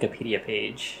Howard's Wikipedia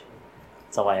page.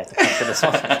 That's all I have to come for this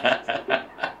one.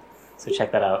 So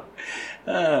check that out.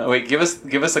 Wait, give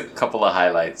us a couple of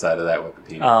highlights out of that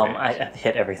Wikipedia. I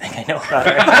hit everything I know about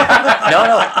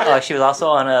her. No. She was also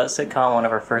on a sitcom, one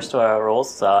of her first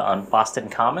roles on Boston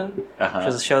Common, which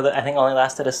was a show that I think only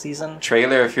lasted a season.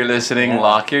 Trailer, if you're listening,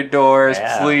 lock your doors,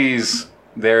 Yeah. please.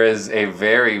 There is a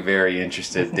very, very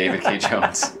interested David K.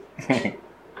 Jones.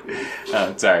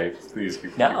 Sorry, please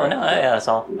keep No, that's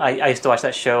all. I used to watch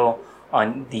that show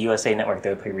on the USA Network. They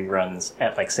would play reruns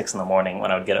at like 6 a.m.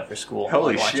 when I would get up for school.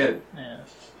 Holy I'd watch shit. it. Yeah.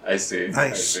 I see. Nice.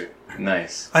 I see.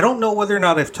 Nice. I don't know whether or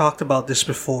not I've talked about this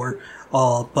before,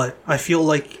 but I feel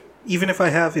like even if I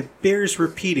have, it bears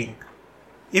repeating.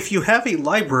 If you have a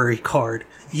library card,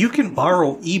 you can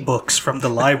borrow ebooks from the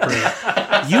library.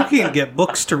 You can get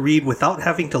books to read without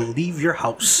having to leave your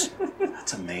house.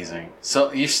 That's amazing. So,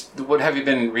 what have you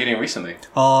been reading recently?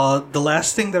 The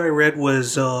last thing that I read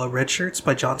was Red Shirts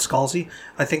by John Scalzi.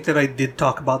 I think that I did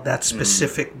talk about that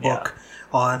specific book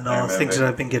on things that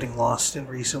I've been getting lost in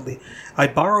recently. I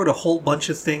borrowed a whole bunch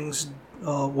of things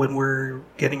when we're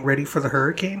getting ready for the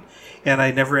hurricane, and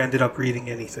I never ended up reading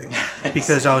anything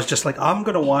because I was just like, I'm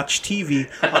going to watch TV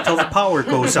until the power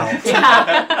goes out.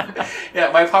 Yeah,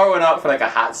 my power went out for like a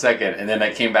hot second, and then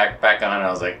I came back on, and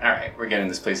I was like, all right, we're getting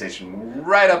this PlayStation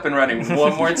right up and running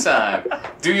one more time.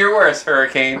 Do your worst,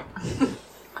 Hurricane.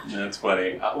 That's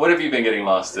funny. What have you been getting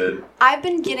lost in? I've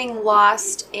been getting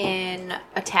lost in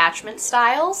attachment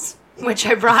styles, which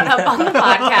I brought up on the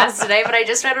podcast today, but I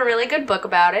just read a really good book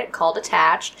about it called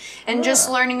Attached, and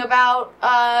just learning about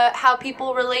how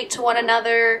people relate to one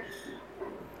another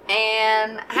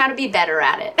and how to be better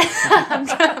at it.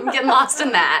 I'm getting lost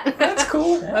in that. That's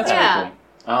cool. That's really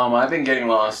cool. I've been getting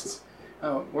lost.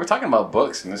 We're talking about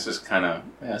books, and this is kind of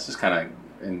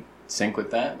in sync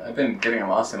with that. I've been getting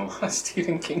lost in a lot of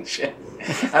Stephen King shit.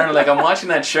 I don't know, like I'm watching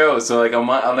that show, so like I'm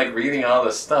like reading all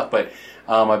this stuff, but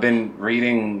I've been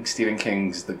reading Stephen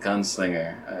King's The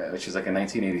Gunslinger, which is like a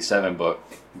 1987 book,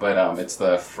 but it's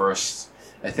the first,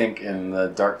 I think, in the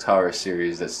Dark Tower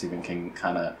series that Stephen King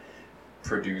kind of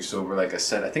produced over like a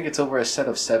set. I think it's over a set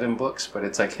of 7 books, but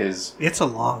it's like his. It's a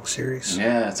long series.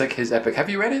 Yeah, it's like his epic. Have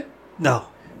you read it? No.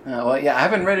 Well, yeah, I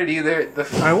haven't read it either.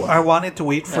 I wanted to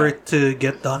wait for it to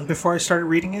get done before I started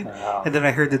reading it, and then I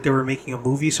heard that they were making a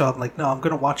movie, so I'm like, no, I'm going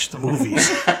to watch the movies.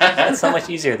 That's so much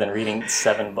easier than reading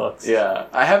 7 books. Yeah,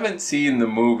 I haven't seen the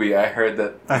movie. I heard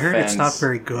it's not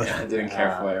very good. Yeah, I didn't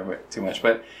care for it too much,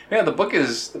 but yeah, the book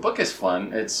is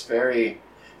fun. It's very.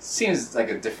 Seems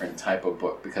like a different type of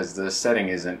book because the setting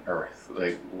isn't Earth,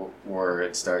 like where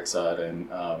it starts out, and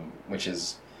which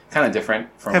is kind of different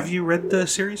from. Have you read the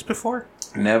series before?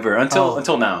 Never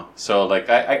until now. So like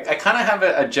I kind of have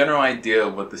a general idea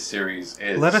of what the series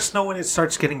is. Let us know when it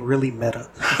starts getting really meta.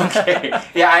 Okay.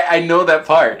 Yeah, I know that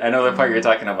part. I know that part you're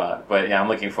talking about. But yeah, I'm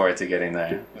looking forward to getting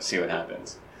there. We'll see what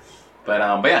happens. But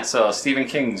yeah, so Stephen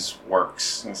King's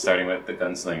works, starting with The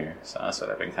Gunslinger. So that's what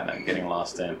I've been kind of getting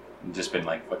lost in. I've just been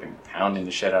like fucking pounding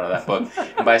the shit out of that book.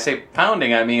 And by I say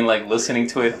pounding, I mean like listening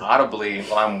to it audibly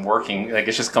while I'm working. Like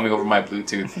it's just coming over my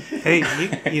Bluetooth. Hey,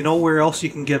 you know where else you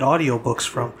can get audiobooks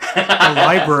from? The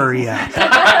library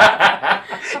app.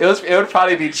 It would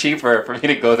probably be cheaper for me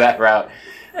to go that route.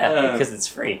 Yeah, because it's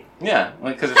free. Yeah,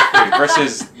 because it's free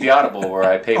versus the Audible where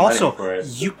I pay money for it.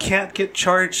 You can't get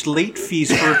charged late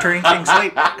fees for returning things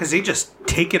late because they just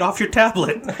take it off your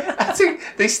tablet.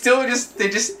 They just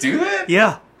do that?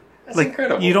 Yeah. That's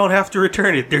incredible. You don't have to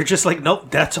return it. They're just like, nope,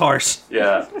 that's ours.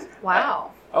 Yeah.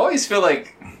 Wow. I always feel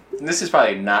like, and this is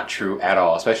probably not true at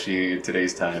all, especially in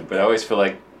today's time, but I always feel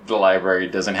like the library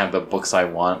doesn't have the books I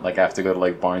want. Like I have to go to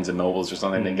like Barnes and Nobles or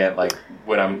something to get like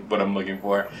what I'm looking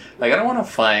for. Like I don't want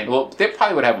to find. Well, they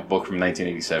probably would have a book from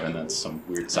 1987. That's some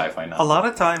weird sci-fi novel. A lot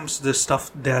of times, the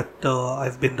stuff that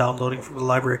I've been downloading from the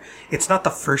library, it's not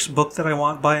the first book that I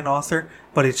want by an author,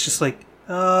 but it's just like,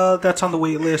 that's on the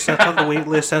wait list. That's on the wait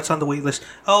list. That's on the wait list.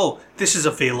 Oh, this is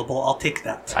available. I'll take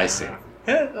that. I see.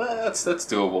 Yeah, that's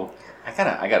doable.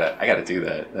 I gotta do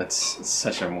that. That's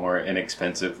such a more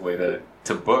inexpensive way to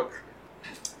book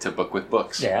with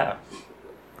books. Yeah.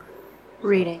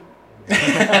 Reading.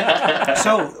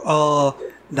 So,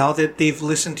 now that they've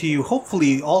listened to you,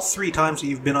 hopefully all 3 times that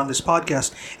you've been on this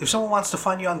podcast, if someone wants to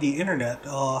find you on the internet,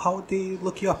 how would they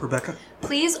look you up, Rebecca?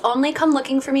 Please only come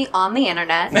looking for me on the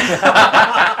internet.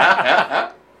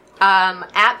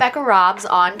 At Becca Robs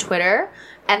on Twitter.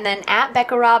 And then at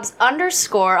Becca Robs _ on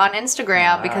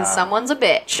Instagram because someone's a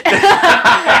bitch.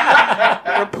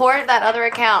 Report that other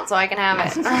account so I can have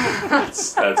it.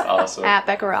 That's awesome. At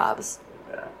Becca Robs.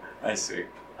 Yeah, I see.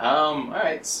 All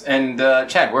right. And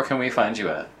Chad, where can we find you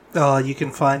at? You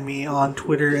can find me on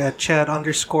Twitter at Chad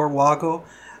 _Wago.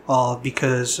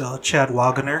 Because Chad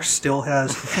Wagoner still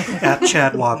has at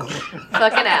Chad Wago.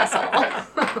 Fucking asshole.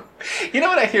 You know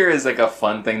what I hear is like a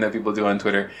fun thing that people do on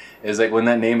Twitter is like when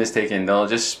that name is taken, they'll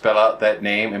just spell out that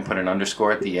name and put an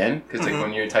underscore at the end. Because like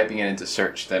when you're typing it into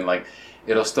search, then like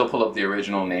it'll still pull up the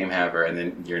original name haver and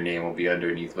then your name will be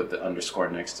underneath with the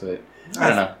underscore next to it. I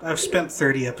don't know. I've spent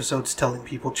 30 episodes telling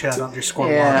people Chad _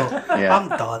 Wago. Yeah. I'm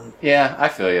done. Yeah, I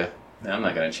feel you. I'm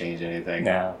not going to change anything.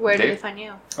 No. Where do we find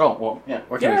you? Oh, well, yeah.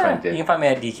 Where can we find Dave? You can find me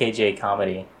at DKJ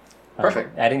Comedy.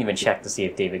 Perfect. I didn't even check to see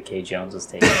if David K. Jones was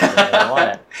taken. I didn't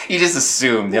want it. You just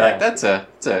assumed. You're like, that's a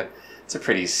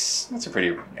pretty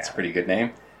good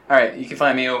name. All right, you can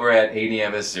find me over at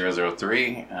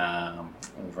ADMS003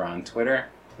 over on Twitter,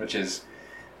 which is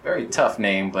a very tough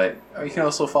name, but you can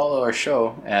also follow our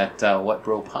show at What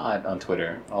Bro Pod on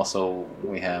Twitter. Also,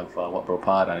 we have What Bro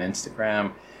Pod on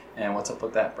Instagram. And What's Up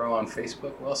With That Bro on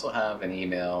Facebook. We also have an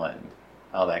email and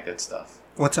all that good stuff.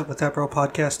 What's Up With That Bro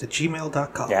podcast at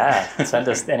gmail.com. Yeah, send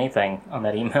us anything on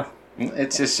that email.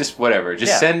 It's just whatever.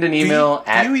 Just send an email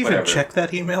do you even whatever. check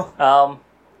that email?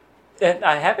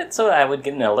 I have it so I would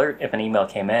get an alert if an email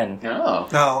came in.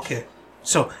 Oh, okay.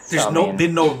 So there's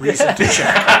been no reason to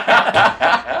check.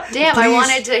 Damn, I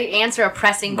wanted to answer a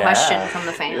pressing question from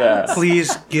the fans. Yeah.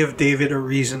 Please give David a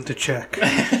reason to check.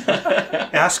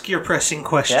 Ask your pressing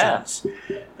questions.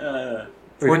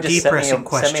 Or you can just depressing send me a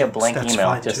questions, blank that's email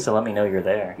fine, just too. to let me know you're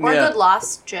there. Or Yeah. good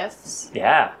lost gifs.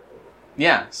 Yeah.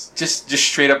 Yeah, just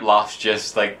straight up lost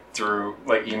just like through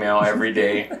like email every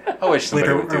day. I wish Wait,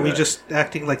 somebody would do are we that. just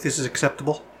acting like this is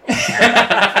acceptable?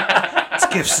 It's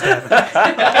gifts, damn it.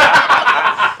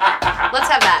 Let's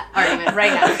have that argument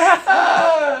right now.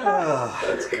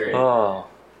 That's great. Oh.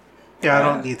 Yeah, I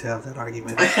don't need to have that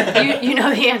argument. You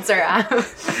know the answer.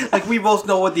 Like, we both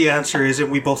know what the answer is, and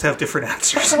we both have different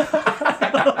answers.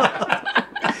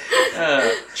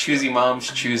 Choosy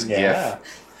moms choose Yeah.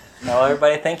 Well,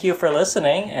 everybody, thank you for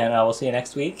listening, and I will see you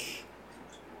next week.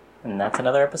 And that's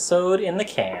another episode in the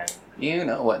can. GIF. You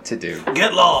know what to do.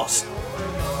 Get lost!